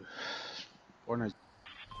god, dude. Fortnite's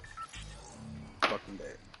fucking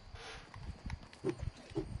dead.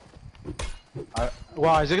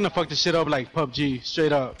 Wow, is it gonna fuck this shit up like PUBG?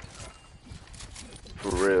 Straight up. For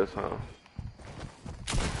real, huh?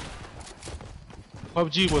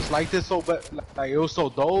 PUBG was like this so bad, like it was so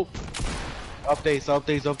dope.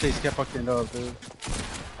 Updates kept fucking up, dude.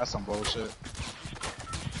 That's some bullshit.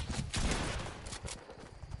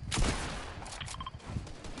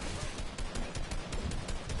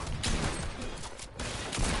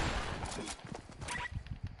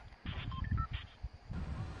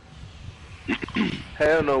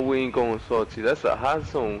 Hell no, we ain't going salty. That's a hot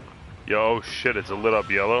zone. Yo, shit, it's a lit up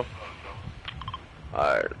yellow.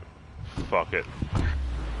 Alright. Fuck it.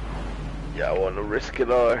 Yeah, I wanna risk it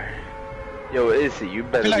all. Yo, Izzy, you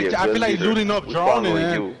better I be a feel good like leader. looting up We drone and following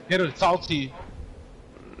then you. hit a salty.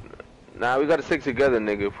 Nah, we gotta stick together,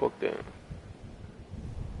 nigga. Fuck that.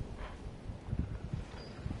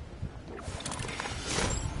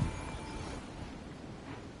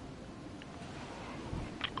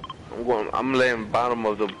 I'm laying bottom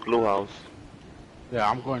of the blue house. Yeah,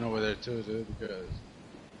 I'm going over there too, dude, because...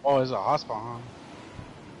 Oh, it's a hotspot, huh?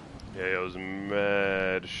 Yeah, it was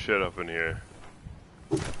mad shit up in here.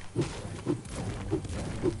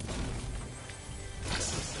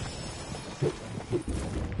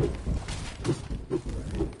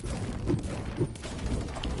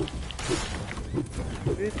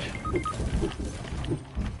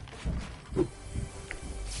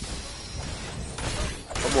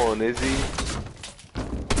 Come on, Izzy.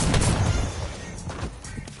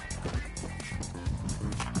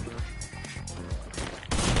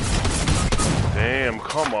 Damn,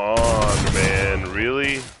 come on, man.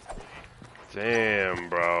 Really? Damn,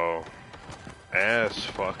 bro. Ass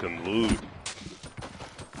fucking loot.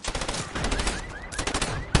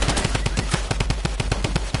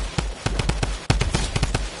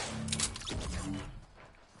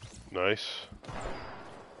 Nice.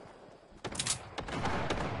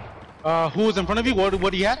 Who was in front of you?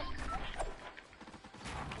 What do you have?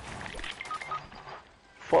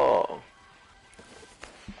 Fuck.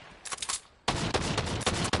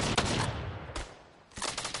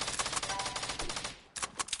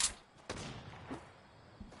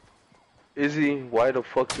 Izzy, why the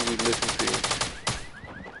fuck do we listen to you?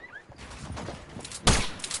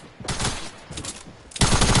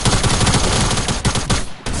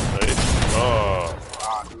 Oh.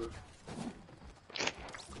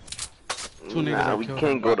 Nah, we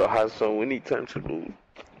can't go to hot zone. We need time to lose.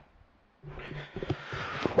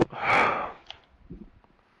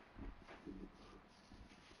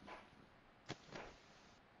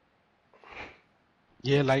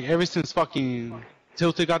 Yeah, like ever since fucking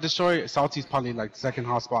Tilted got destroyed, Salty's probably like the second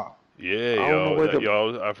hotspot. Yeah, I don't know where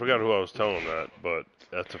yo, I forgot who I was telling that, but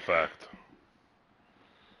that's a fact.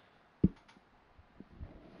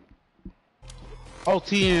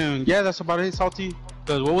 Salty and yeah, that's about it. Salty.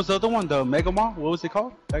 Cause what was the other one? The Mega Mall. What was it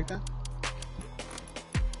called back then?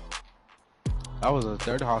 That was a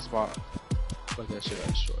third hotspot. Fuck that shit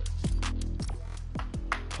out short.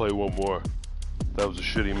 Play one more. That was a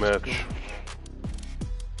shitty match.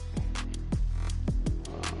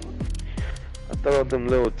 I thought them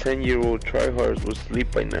little 10-year-old tryhards would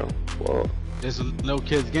sleep by now. Well, It's little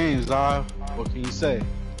kids games, dog. What can you say?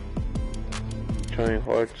 trying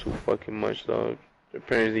hard too fucking much, dog. Their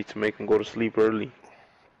parents need to make them go to sleep early.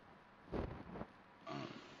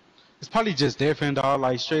 It's probably just different, dog.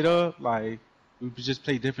 Like straight up, like we just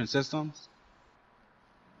play different systems.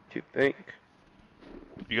 You think?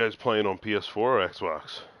 You guys playing on PS4 or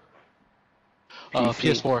Xbox?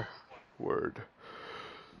 PS4. Word.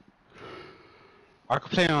 I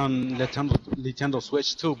could play on Nintendo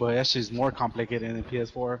Switch too, but that shit's more complicated than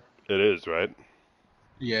PS4. It is, right?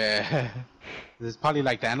 Yeah. It's probably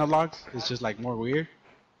like the analogs. It's just like more weird.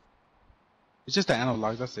 It's just the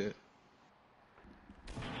analogs, that's it.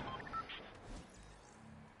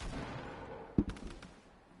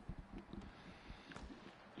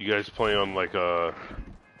 You guys play on like a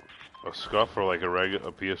SCUF or like a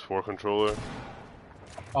PS4 controller?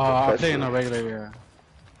 I play in a regular, yeah.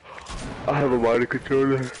 I have a modded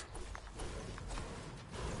controller.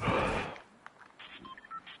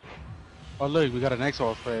 Oh look, we got an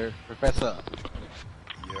Xbox player, Professor.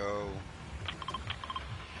 Yo,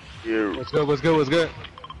 Yeah. What's good? What's good? What's good?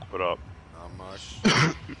 What up? not much.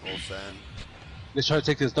 Full send. Let's try to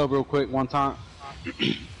take this dub real quick one time.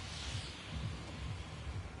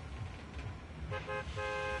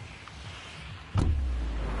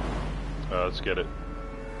 Let's get it.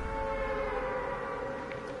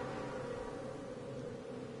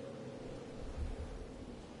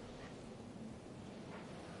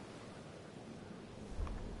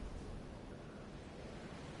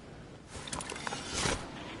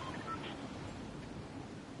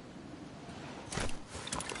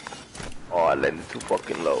 Oh, I landed too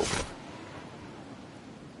fucking low.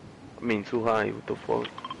 I mean, too high. What the fuck?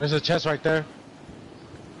 There's a chest right there.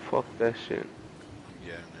 Fuck that shit. I'm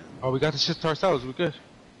getting it. Oh, we got the shit to ourselves. We good.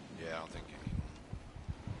 Yeah, I don't think you need one.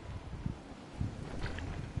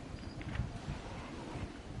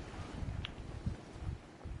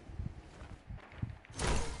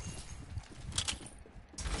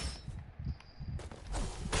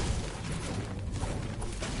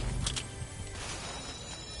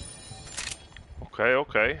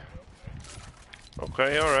 Okay.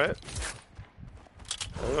 Okay, alright.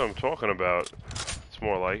 I know what I'm talking about. It's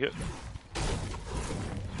more like it.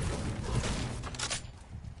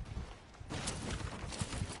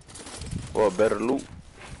 Well, better loot.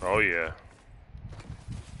 Oh yeah.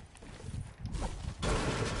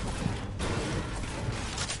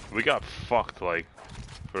 We got fucked like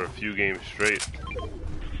for a few games straight.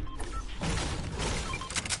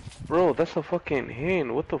 Bro, that's a fucking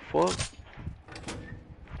hen. What the fuck?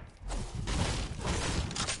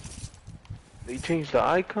 They changed the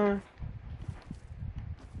icon?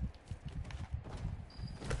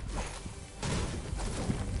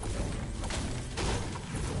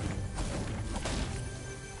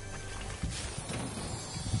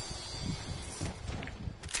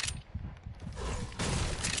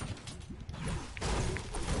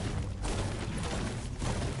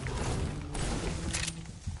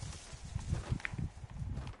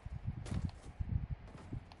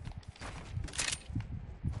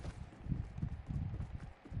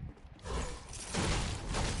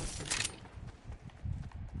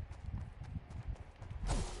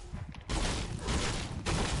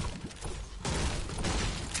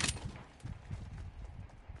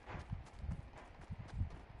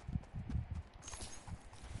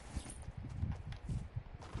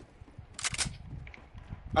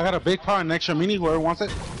 I got a big pot and extra mini. Whoever wants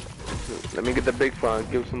it. Let me get the big file.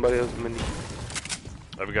 Give somebody else a mini.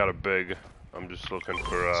 I've got a big. I'm just looking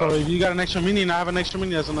for So if you got an extra mini and I have an extra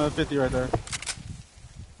mini, that's another 50 right there.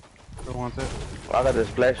 Whoever wants it. I got the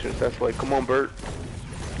splashers. That's why. Come on, Bert.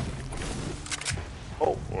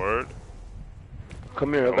 oh word.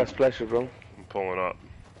 Come here. I got splashers, bro. I'm pulling up.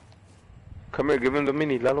 Come here. Give him the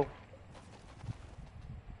mini, Lalo.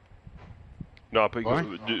 No, but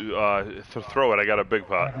throw it. I got a big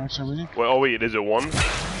pot. An extra mini. Wait, oh wait, is it one?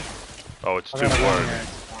 Oh, it's I two. got one Word. here.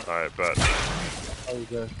 Alright, bet. Oh, you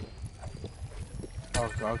good. Oh,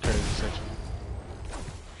 I'll carry this section.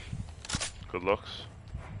 Good looks.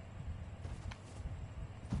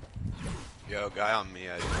 Yo, guy on me.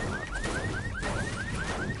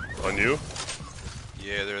 On you?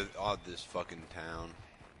 Yeah, they're on this fucking town.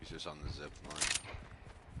 He's just on the zip line.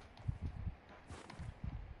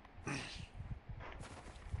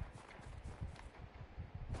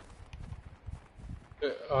 You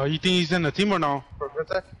think he's in the team or no?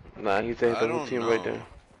 Nah, he's in I the don't team know. right there.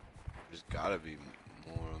 There's gotta be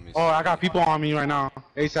more. Let me Oh, I got people on me right now.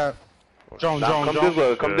 ASAP. Drone. Come this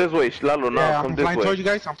way. Come this way. Shlalo, now. Yeah, Come I'm this flying way. towards you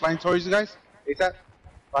guys. I'm flying towards you guys. ASAP.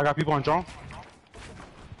 I got people on drone.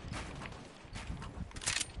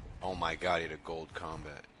 Oh my god, he had a gold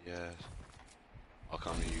combat. Yes. I'll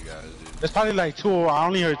come to you guys, dude. There's probably like 2. I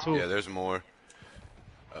only heard 2. Yeah, there's more.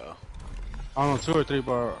 Oh. I don't know, 2 or 3,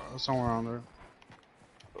 but somewhere around there.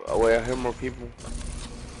 Oh, wait, I hear more people.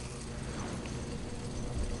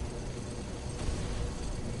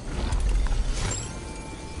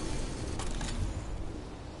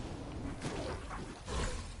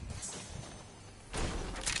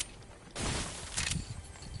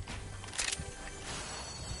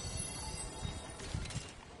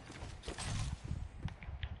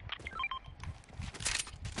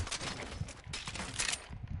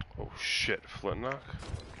 Oh shit, Flintlock.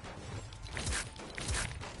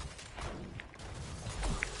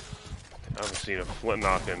 I haven't seen a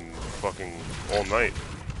Flintlock in fucking all night.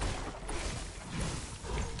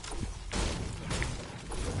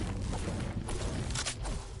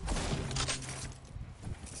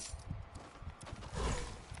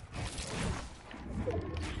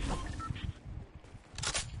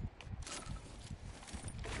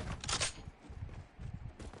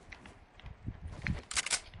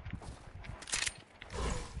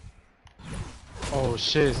 Oh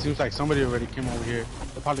shit, seems like somebody already came over here.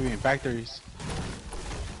 They're probably in factories.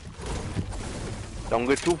 Don't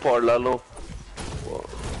get too far, Lalo. Whoa.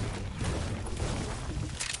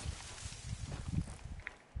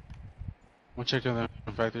 I'm checking their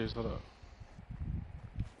factories, hold up.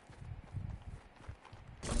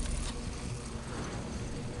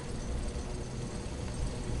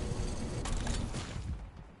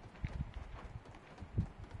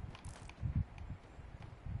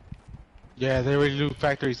 Yeah, they already do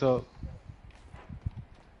factories up.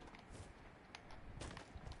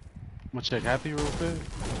 I'm gonna check Happy real quick.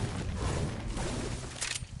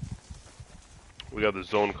 We got the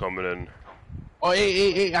zone coming in. Oh,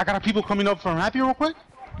 hey, I got people coming up from Happy real quick.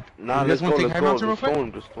 Nah, You let's guys go, wanna take let's High go. Mountain real Just quick?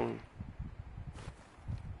 storm, just storm.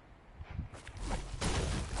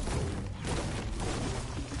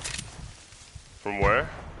 From where?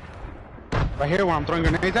 Right here where I'm throwing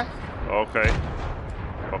grenades at. Okay.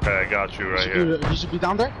 Okay, I got you right here. You should be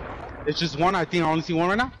down there. It's just one, I think I only see one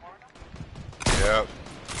right now. Yep.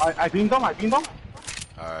 I beamed them,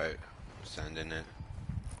 Alright. Sending it.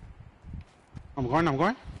 I'm going.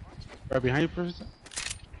 Right behind you, person.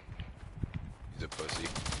 He's a pussy.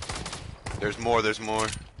 There's more.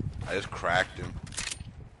 I just cracked him.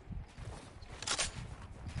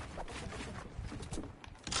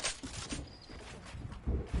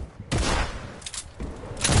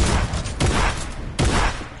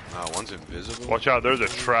 One's invisible. Watch out, there's a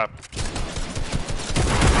trap.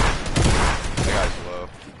 That guy's low.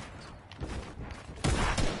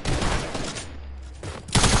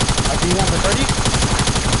 I beat one for 30.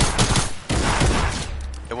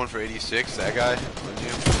 Hit one for 86. That guy. On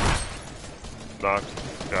you.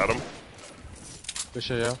 Knocked. Got him. Good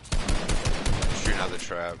shit, yo. Shooting out the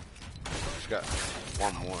trap. Just got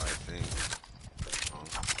one more, I think.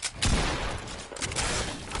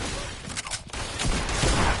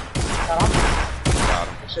 Got him. Got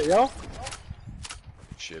him. Good shit, yo.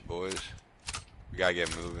 Shit, boys. We gotta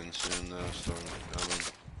get moving soon, though. Storm's coming.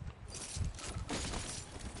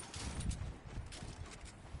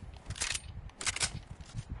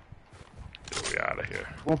 Get we out of here.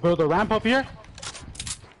 We'll build a ramp up here.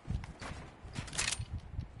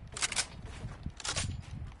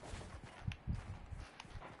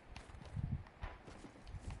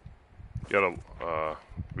 You gotta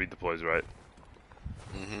read the plays right.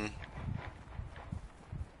 Mm-hmm.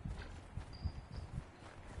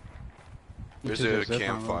 There's a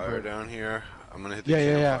campfire down here. I'm gonna hit the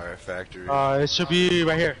campfire factory. It should be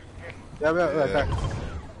right here. Yeah, right back.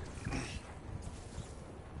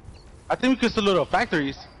 I think we could still little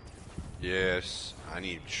factories. Yes, I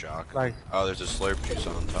need shock. Like- oh, there's a slurp juice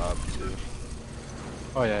on top too.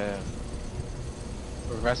 Oh yeah.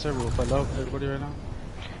 Professor, we'll put low everybody right now.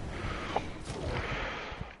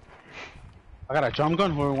 I got a drum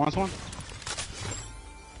gun. Whoever wants one.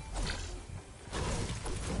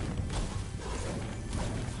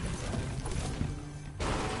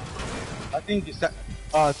 I think it's that.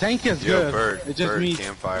 Tank is Yo, good. bird, It just bird, means.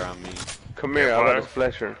 campfire on me. Come here, I got a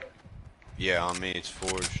splasher. Yeah, on me. It's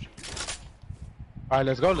forged. All right,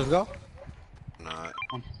 let's go. Not.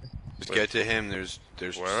 Just get to him. There's.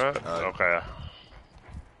 Where at? Okay.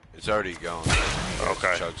 It's already going.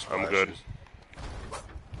 Okay, Chug I'm good.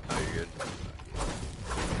 Oh, you're good.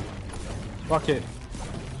 Fuck it.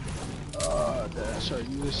 show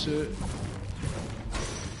you this shit.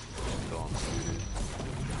 Still unmuted.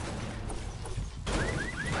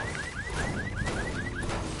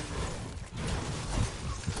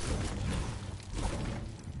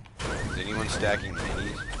 Is anyone stacking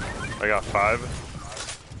minis? I got 5.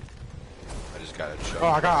 I just got a chug. Oh,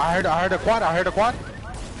 I heard a quad. I heard a quad.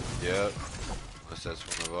 Yep. Unless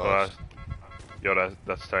that's one of Oh, us.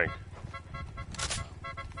 that's Tank.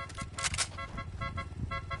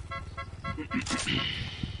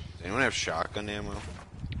 Does anyone have shotgun ammo?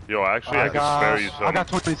 Yo, actually, I can spare you some. I got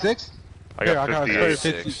 26. I got Here,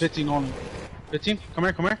 58. 15 only. 15? Come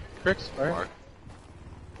here, Tricks. Alright. Mark.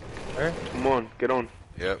 Alright. Come on, get on.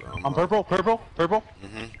 Yep. I'm purple.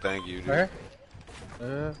 Thank you, dude.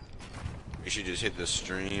 Alright. We should just hit the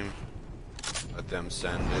stream. Let them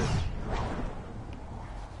send it.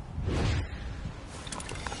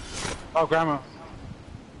 Oh, grandma.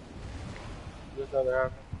 This other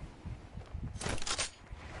half.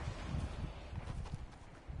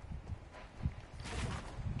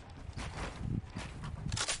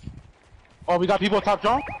 Oh, we got people top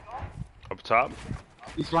drone? Up top?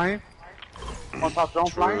 He's flying. One top drone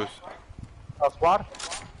flying. Truth. Squad.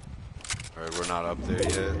 Alright, we're not up there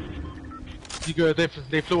yet. You good?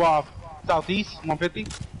 They flew off southeast, 150.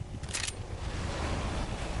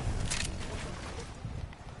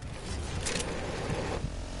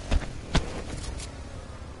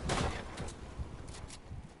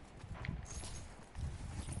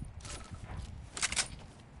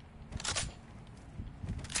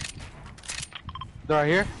 They're right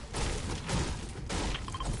here.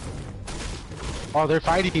 Oh, they're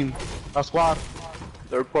fighting. A squad.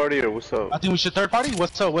 Third party or what's up? I think we should third party.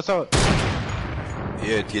 What's up? What's up?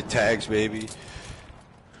 Yeah, get tags, baby.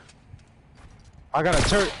 I got a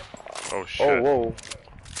turret. Oh shit. Oh, whoa.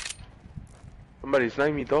 Somebody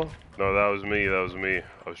sniped me though. No, that was me. I was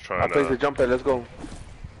I trying placed the to. jump pad, let's go.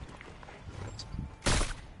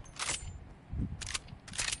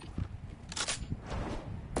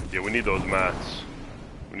 Yeah, we need those mats.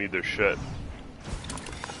 We need their shit.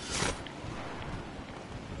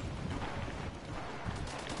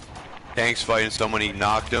 Tank's fighting someone, he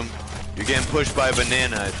knocked him. You're getting pushed by a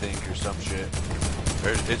banana, I think, or some shit.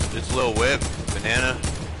 Or it's Lil Whip, banana.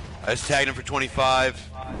 I just tagged him for 25,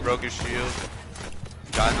 broke his shield.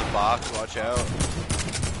 Got in the box, watch out.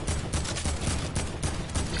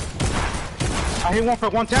 I hit one for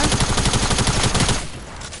 110.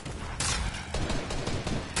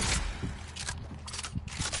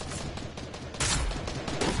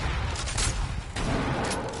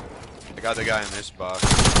 I got the guy in this box.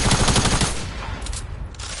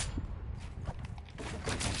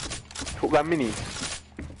 Who got mini?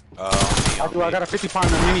 I do. I got a 50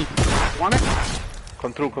 pounder mini. Want it?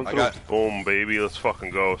 Come through. Boom, baby. Let's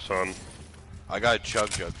fucking go, son. I got a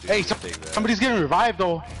chug, dude. Hey, somebody's getting revived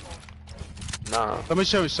though. Nah. Let me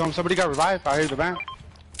show you. Somebody got revived. I heard the van.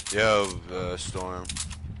 Yo, Storm.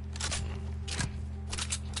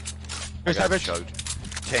 I got chug.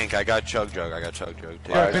 Tank, I got chug jug.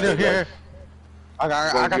 Here. I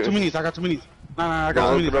got 2 minis. I got 2 minis. Nah, I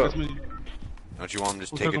got 2 minis. Don't you want him to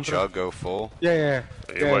just take a chug, go full? Yeah.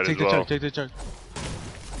 You might Take as well. Take the chug.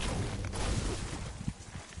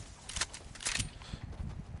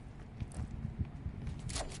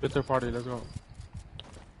 Get their party. Let's go.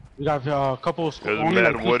 We got a couple. There's only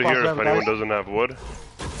mad like wood 2 spots here if left, anyone guys. doesn't have wood.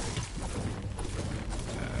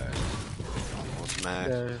 Almost max.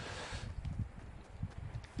 Yeah.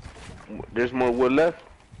 There's more wood left.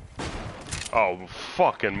 Oh,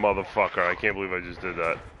 fucking motherfucker. I can't believe I just did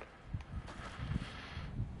that.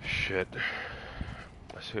 Shit.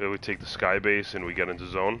 I say we take the sky base and we get into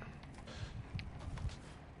zone.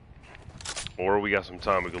 Or we got some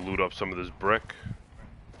time. We can loot up some of this brick.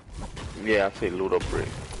 Yeah, I say loot up brick.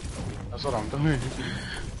 That's what I'm doing.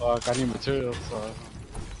 I need materials. So.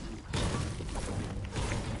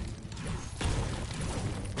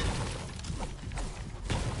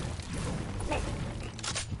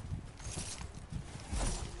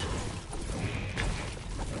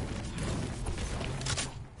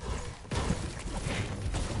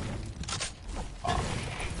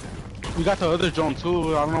 We got the other drone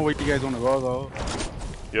too. I don't know where you guys want to go though.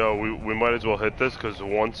 Yo, we might as well hit this because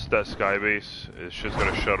once that sky base is just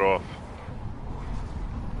gonna shut off.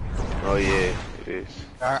 Oh yeah, it is.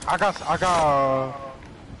 I got.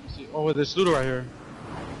 Let's see, oh, there's looter right here.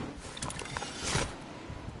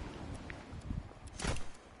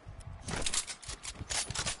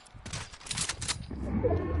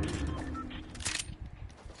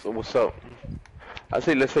 So what's up? I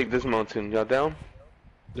say let's take this mountain. Y'all down?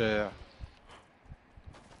 Yeah.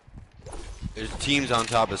 There's teams on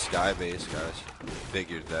top of Skybase, guys.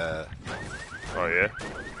 Figured that. Oh yeah.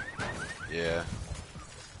 Yeah.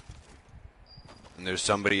 And there's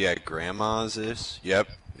somebody at Grandma's. Yep.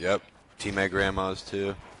 Team at Grandma's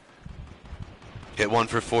too. Hit one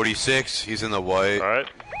for 46. He's in the white. All right.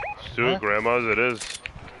 Let's do it. Grandma's it is.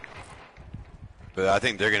 But I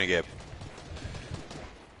think they're gonna get.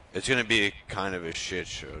 It's gonna be kind of a shit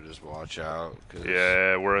show. Just watch out. Cause...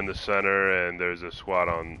 Yeah, we're in the center, and there's a squad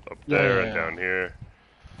on up there and down here.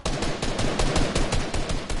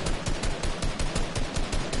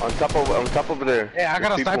 On top over there. Hey, I got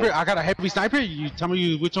There's a people. sniper. I got a heavy sniper. You tell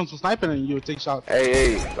me which one's the sniper, and you take shots.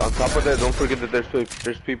 Hey, on top of that, don't forget that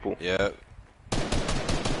there's people. Yeah.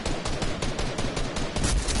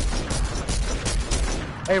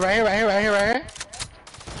 Hey, right here.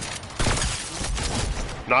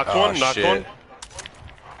 Knocked one. Knocked shit. one.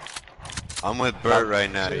 I'm with Bert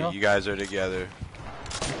right now. You guys are together.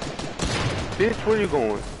 Bitch, where you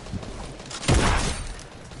going?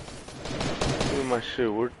 Look at my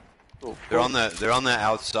shit. Where? Oh, They're on the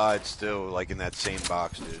outside still, like in that same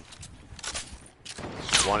box, dude.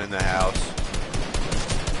 There's one in the house.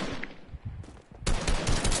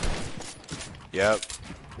 Yep.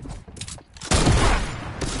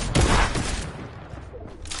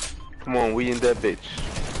 Come on, we in that bitch.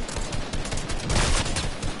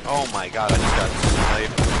 Oh my god, I just got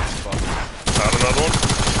sniped. Fuck. Found another one.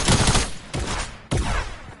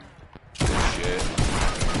 Shit.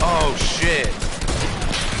 Oh shit.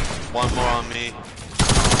 One more on me.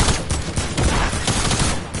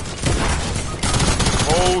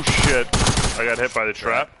 Oh shit. I got hit by the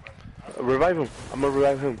trap. Revive him. I'm gonna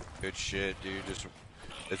revive him. Good shit, dude.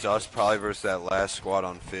 It's us probably versus that last squad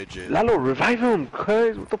on Fidget. Lalo, revive him,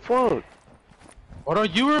 cuz. What the fuck? Why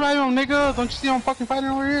don't you revive him, nigga? Don't you see I'm fucking fighting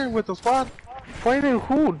over here with the squad? Fighting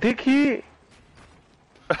who, dickhead?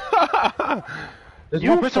 There's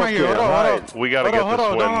You one person right here. Hold on. We gotta get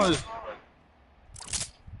this win.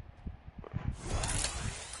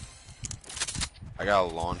 I got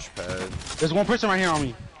a launch pad. There's one person right here on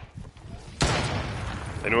me.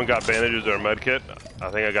 Anyone got bandages or a med kit?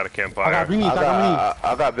 I think I got a campfire. I got beanies.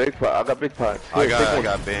 I got big pot. I got big pots. I Here, take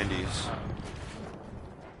got one. bandies.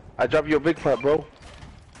 I dropped you a big pot, bro.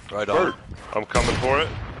 Right on. I'm coming for it.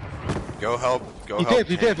 Go help. Go He help.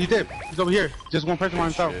 dipped. He's over here. Just one person by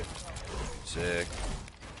himself. Shit. Sick.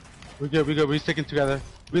 We good. We're sticking together.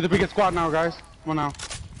 We're the biggest squad now, guys. Come on now.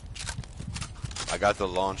 I got the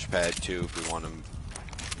launch pad too if we want to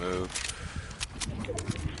move.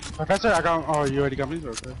 Professor, I got. Oh, you already got me.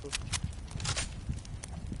 Okay.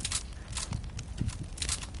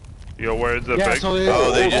 Yo, where's the Yeah, big? so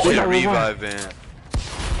Oh, they just hit yeah, revive van.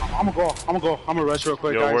 I'm gonna rush real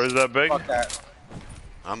quick, Yo, guys. where's that big? Fuck that.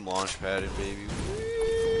 I'm launch padded, baby.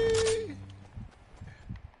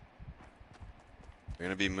 We're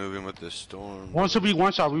gonna be moving with the storm. One should be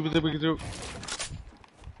one shot. We can do.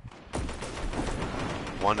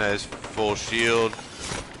 One has full shield.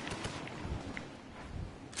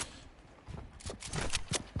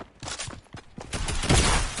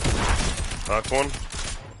 Knock one.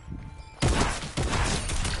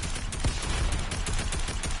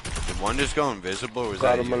 Did one just go invisible or was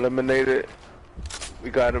Got that him you? eliminated. We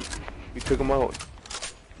got him. We took him out.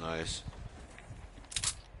 Nice.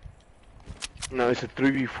 No, it's a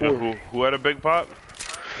 3v4. Yo, who had a big pot?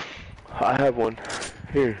 I have one.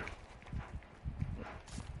 Here.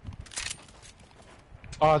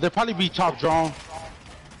 They'll probably be top drone.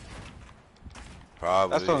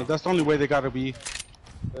 Probably. That's the only way they gotta be.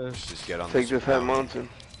 Let's just get on Take this head mountain.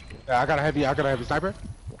 Yeah, I got a heavy sniper.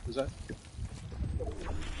 Is that?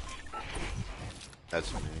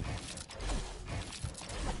 That's me.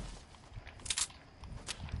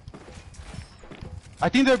 I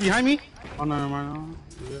think they're behind me. Oh no, never mind.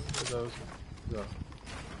 Yeah.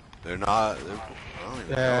 They're not. I don't even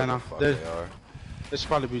Yeah, know no. what the fuck They're- they are. They should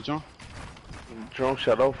probably be drone. Drone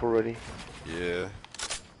shut off already. Yeah.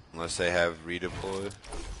 Unless they have redeployed.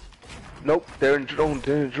 Nope, they're in drone.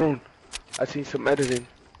 They're in drone. I seen some editing.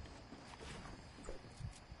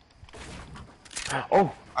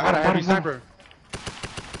 Oh, I got a heavy him. sniper.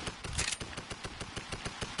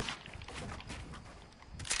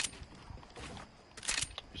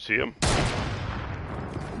 You see him?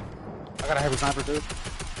 I got a heavy sniper too.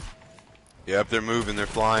 Yep, they're moving. They're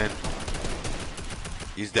flying.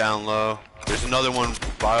 He's down low. There's another one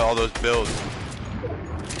by all those builds.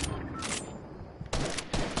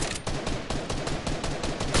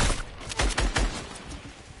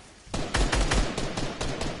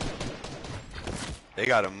 They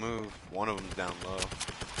gotta move. One of them's down low.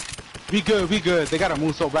 We good. They gotta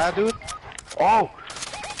move so bad, dude. Oh,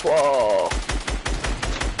 fuck.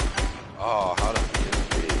 Oh, how the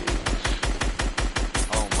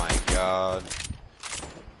Oh my god.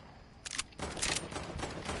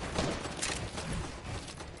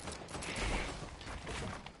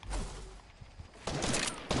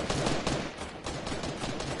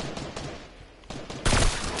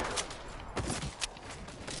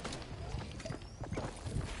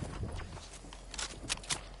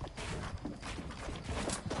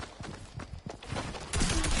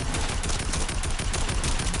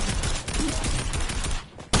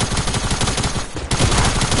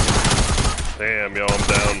 Damn, yo, I'm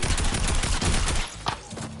down.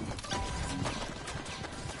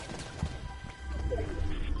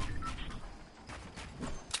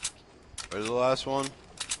 Where's the last one?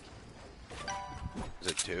 Is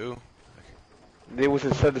it 2? They was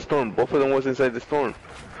inside the storm. Both of them was inside the storm.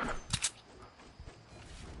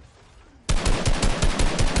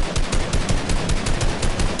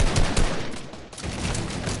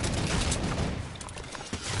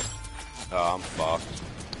 Oh, I'm fucked.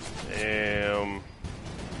 Damn.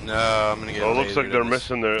 No, I'm gonna get. Oh, it looks like lasered they're in this.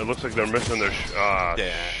 missing their. It looks like they're missing their. Yeah,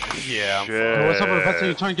 I'm shit. Hey, what's up, Professor?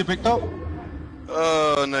 You trying to get picked up?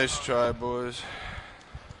 Oh, nice try, boys.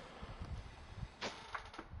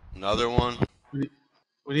 Another one. We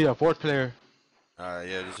need a 4th player. Alright,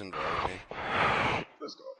 yeah, just invite me.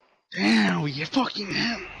 Let's go. Damn, we get fucking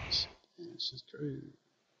him. It's just crazy.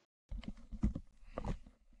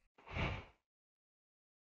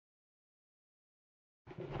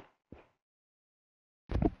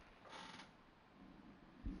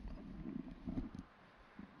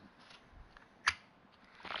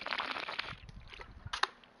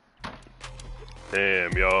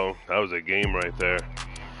 Damn, yo, that was a game right there.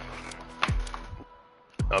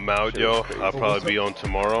 I'm out, Shit yo. was crazy. I'll probably be on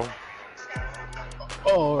tomorrow.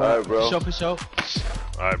 Oh, Alright, bro. For sure.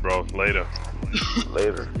 All right, bro. Later.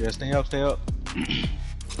 Later. Yeah, stay up, stay up.